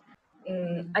podcasts?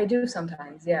 I do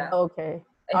sometimes, yeah. Okay.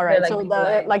 All If they're right. like So people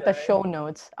I the enjoy. show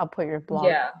notes, I'll put your blog.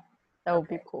 Yeah. That would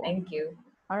be Okay, cool. thank you.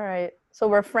 All right. So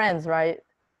we're friends, right?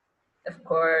 Of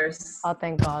course. Oh,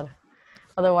 thank God.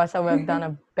 Otherwise, I would have done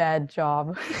a bad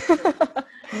job.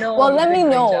 No, Well, you let did me a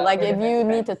great know. job. Like, We're the if best you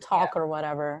need to friends. Yeah. talk or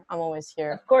whatever, I'm always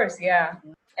here. Of course, yeah.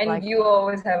 And Like, you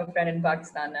always have a friend in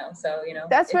Pakistan now, so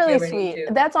that's if you really ever need sweet.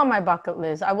 to. That's on my bucket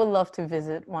list. I would love to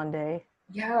visit one day.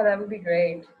 Yeah, that would be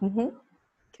great.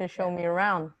 Can show Yeah. me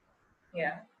around.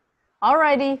 Yeah.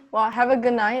 Alrighty. Well, have a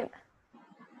good night.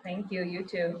 Thank you. You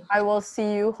too. I will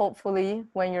see you hopefully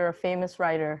when you're a famous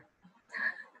writer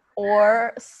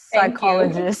or Thank you.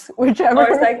 psychologist, whichever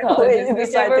Or way psychologist, you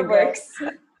decide to whichever go. works.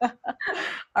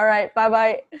 All right. Bye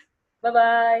bye. Bye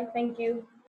bye. Thank you.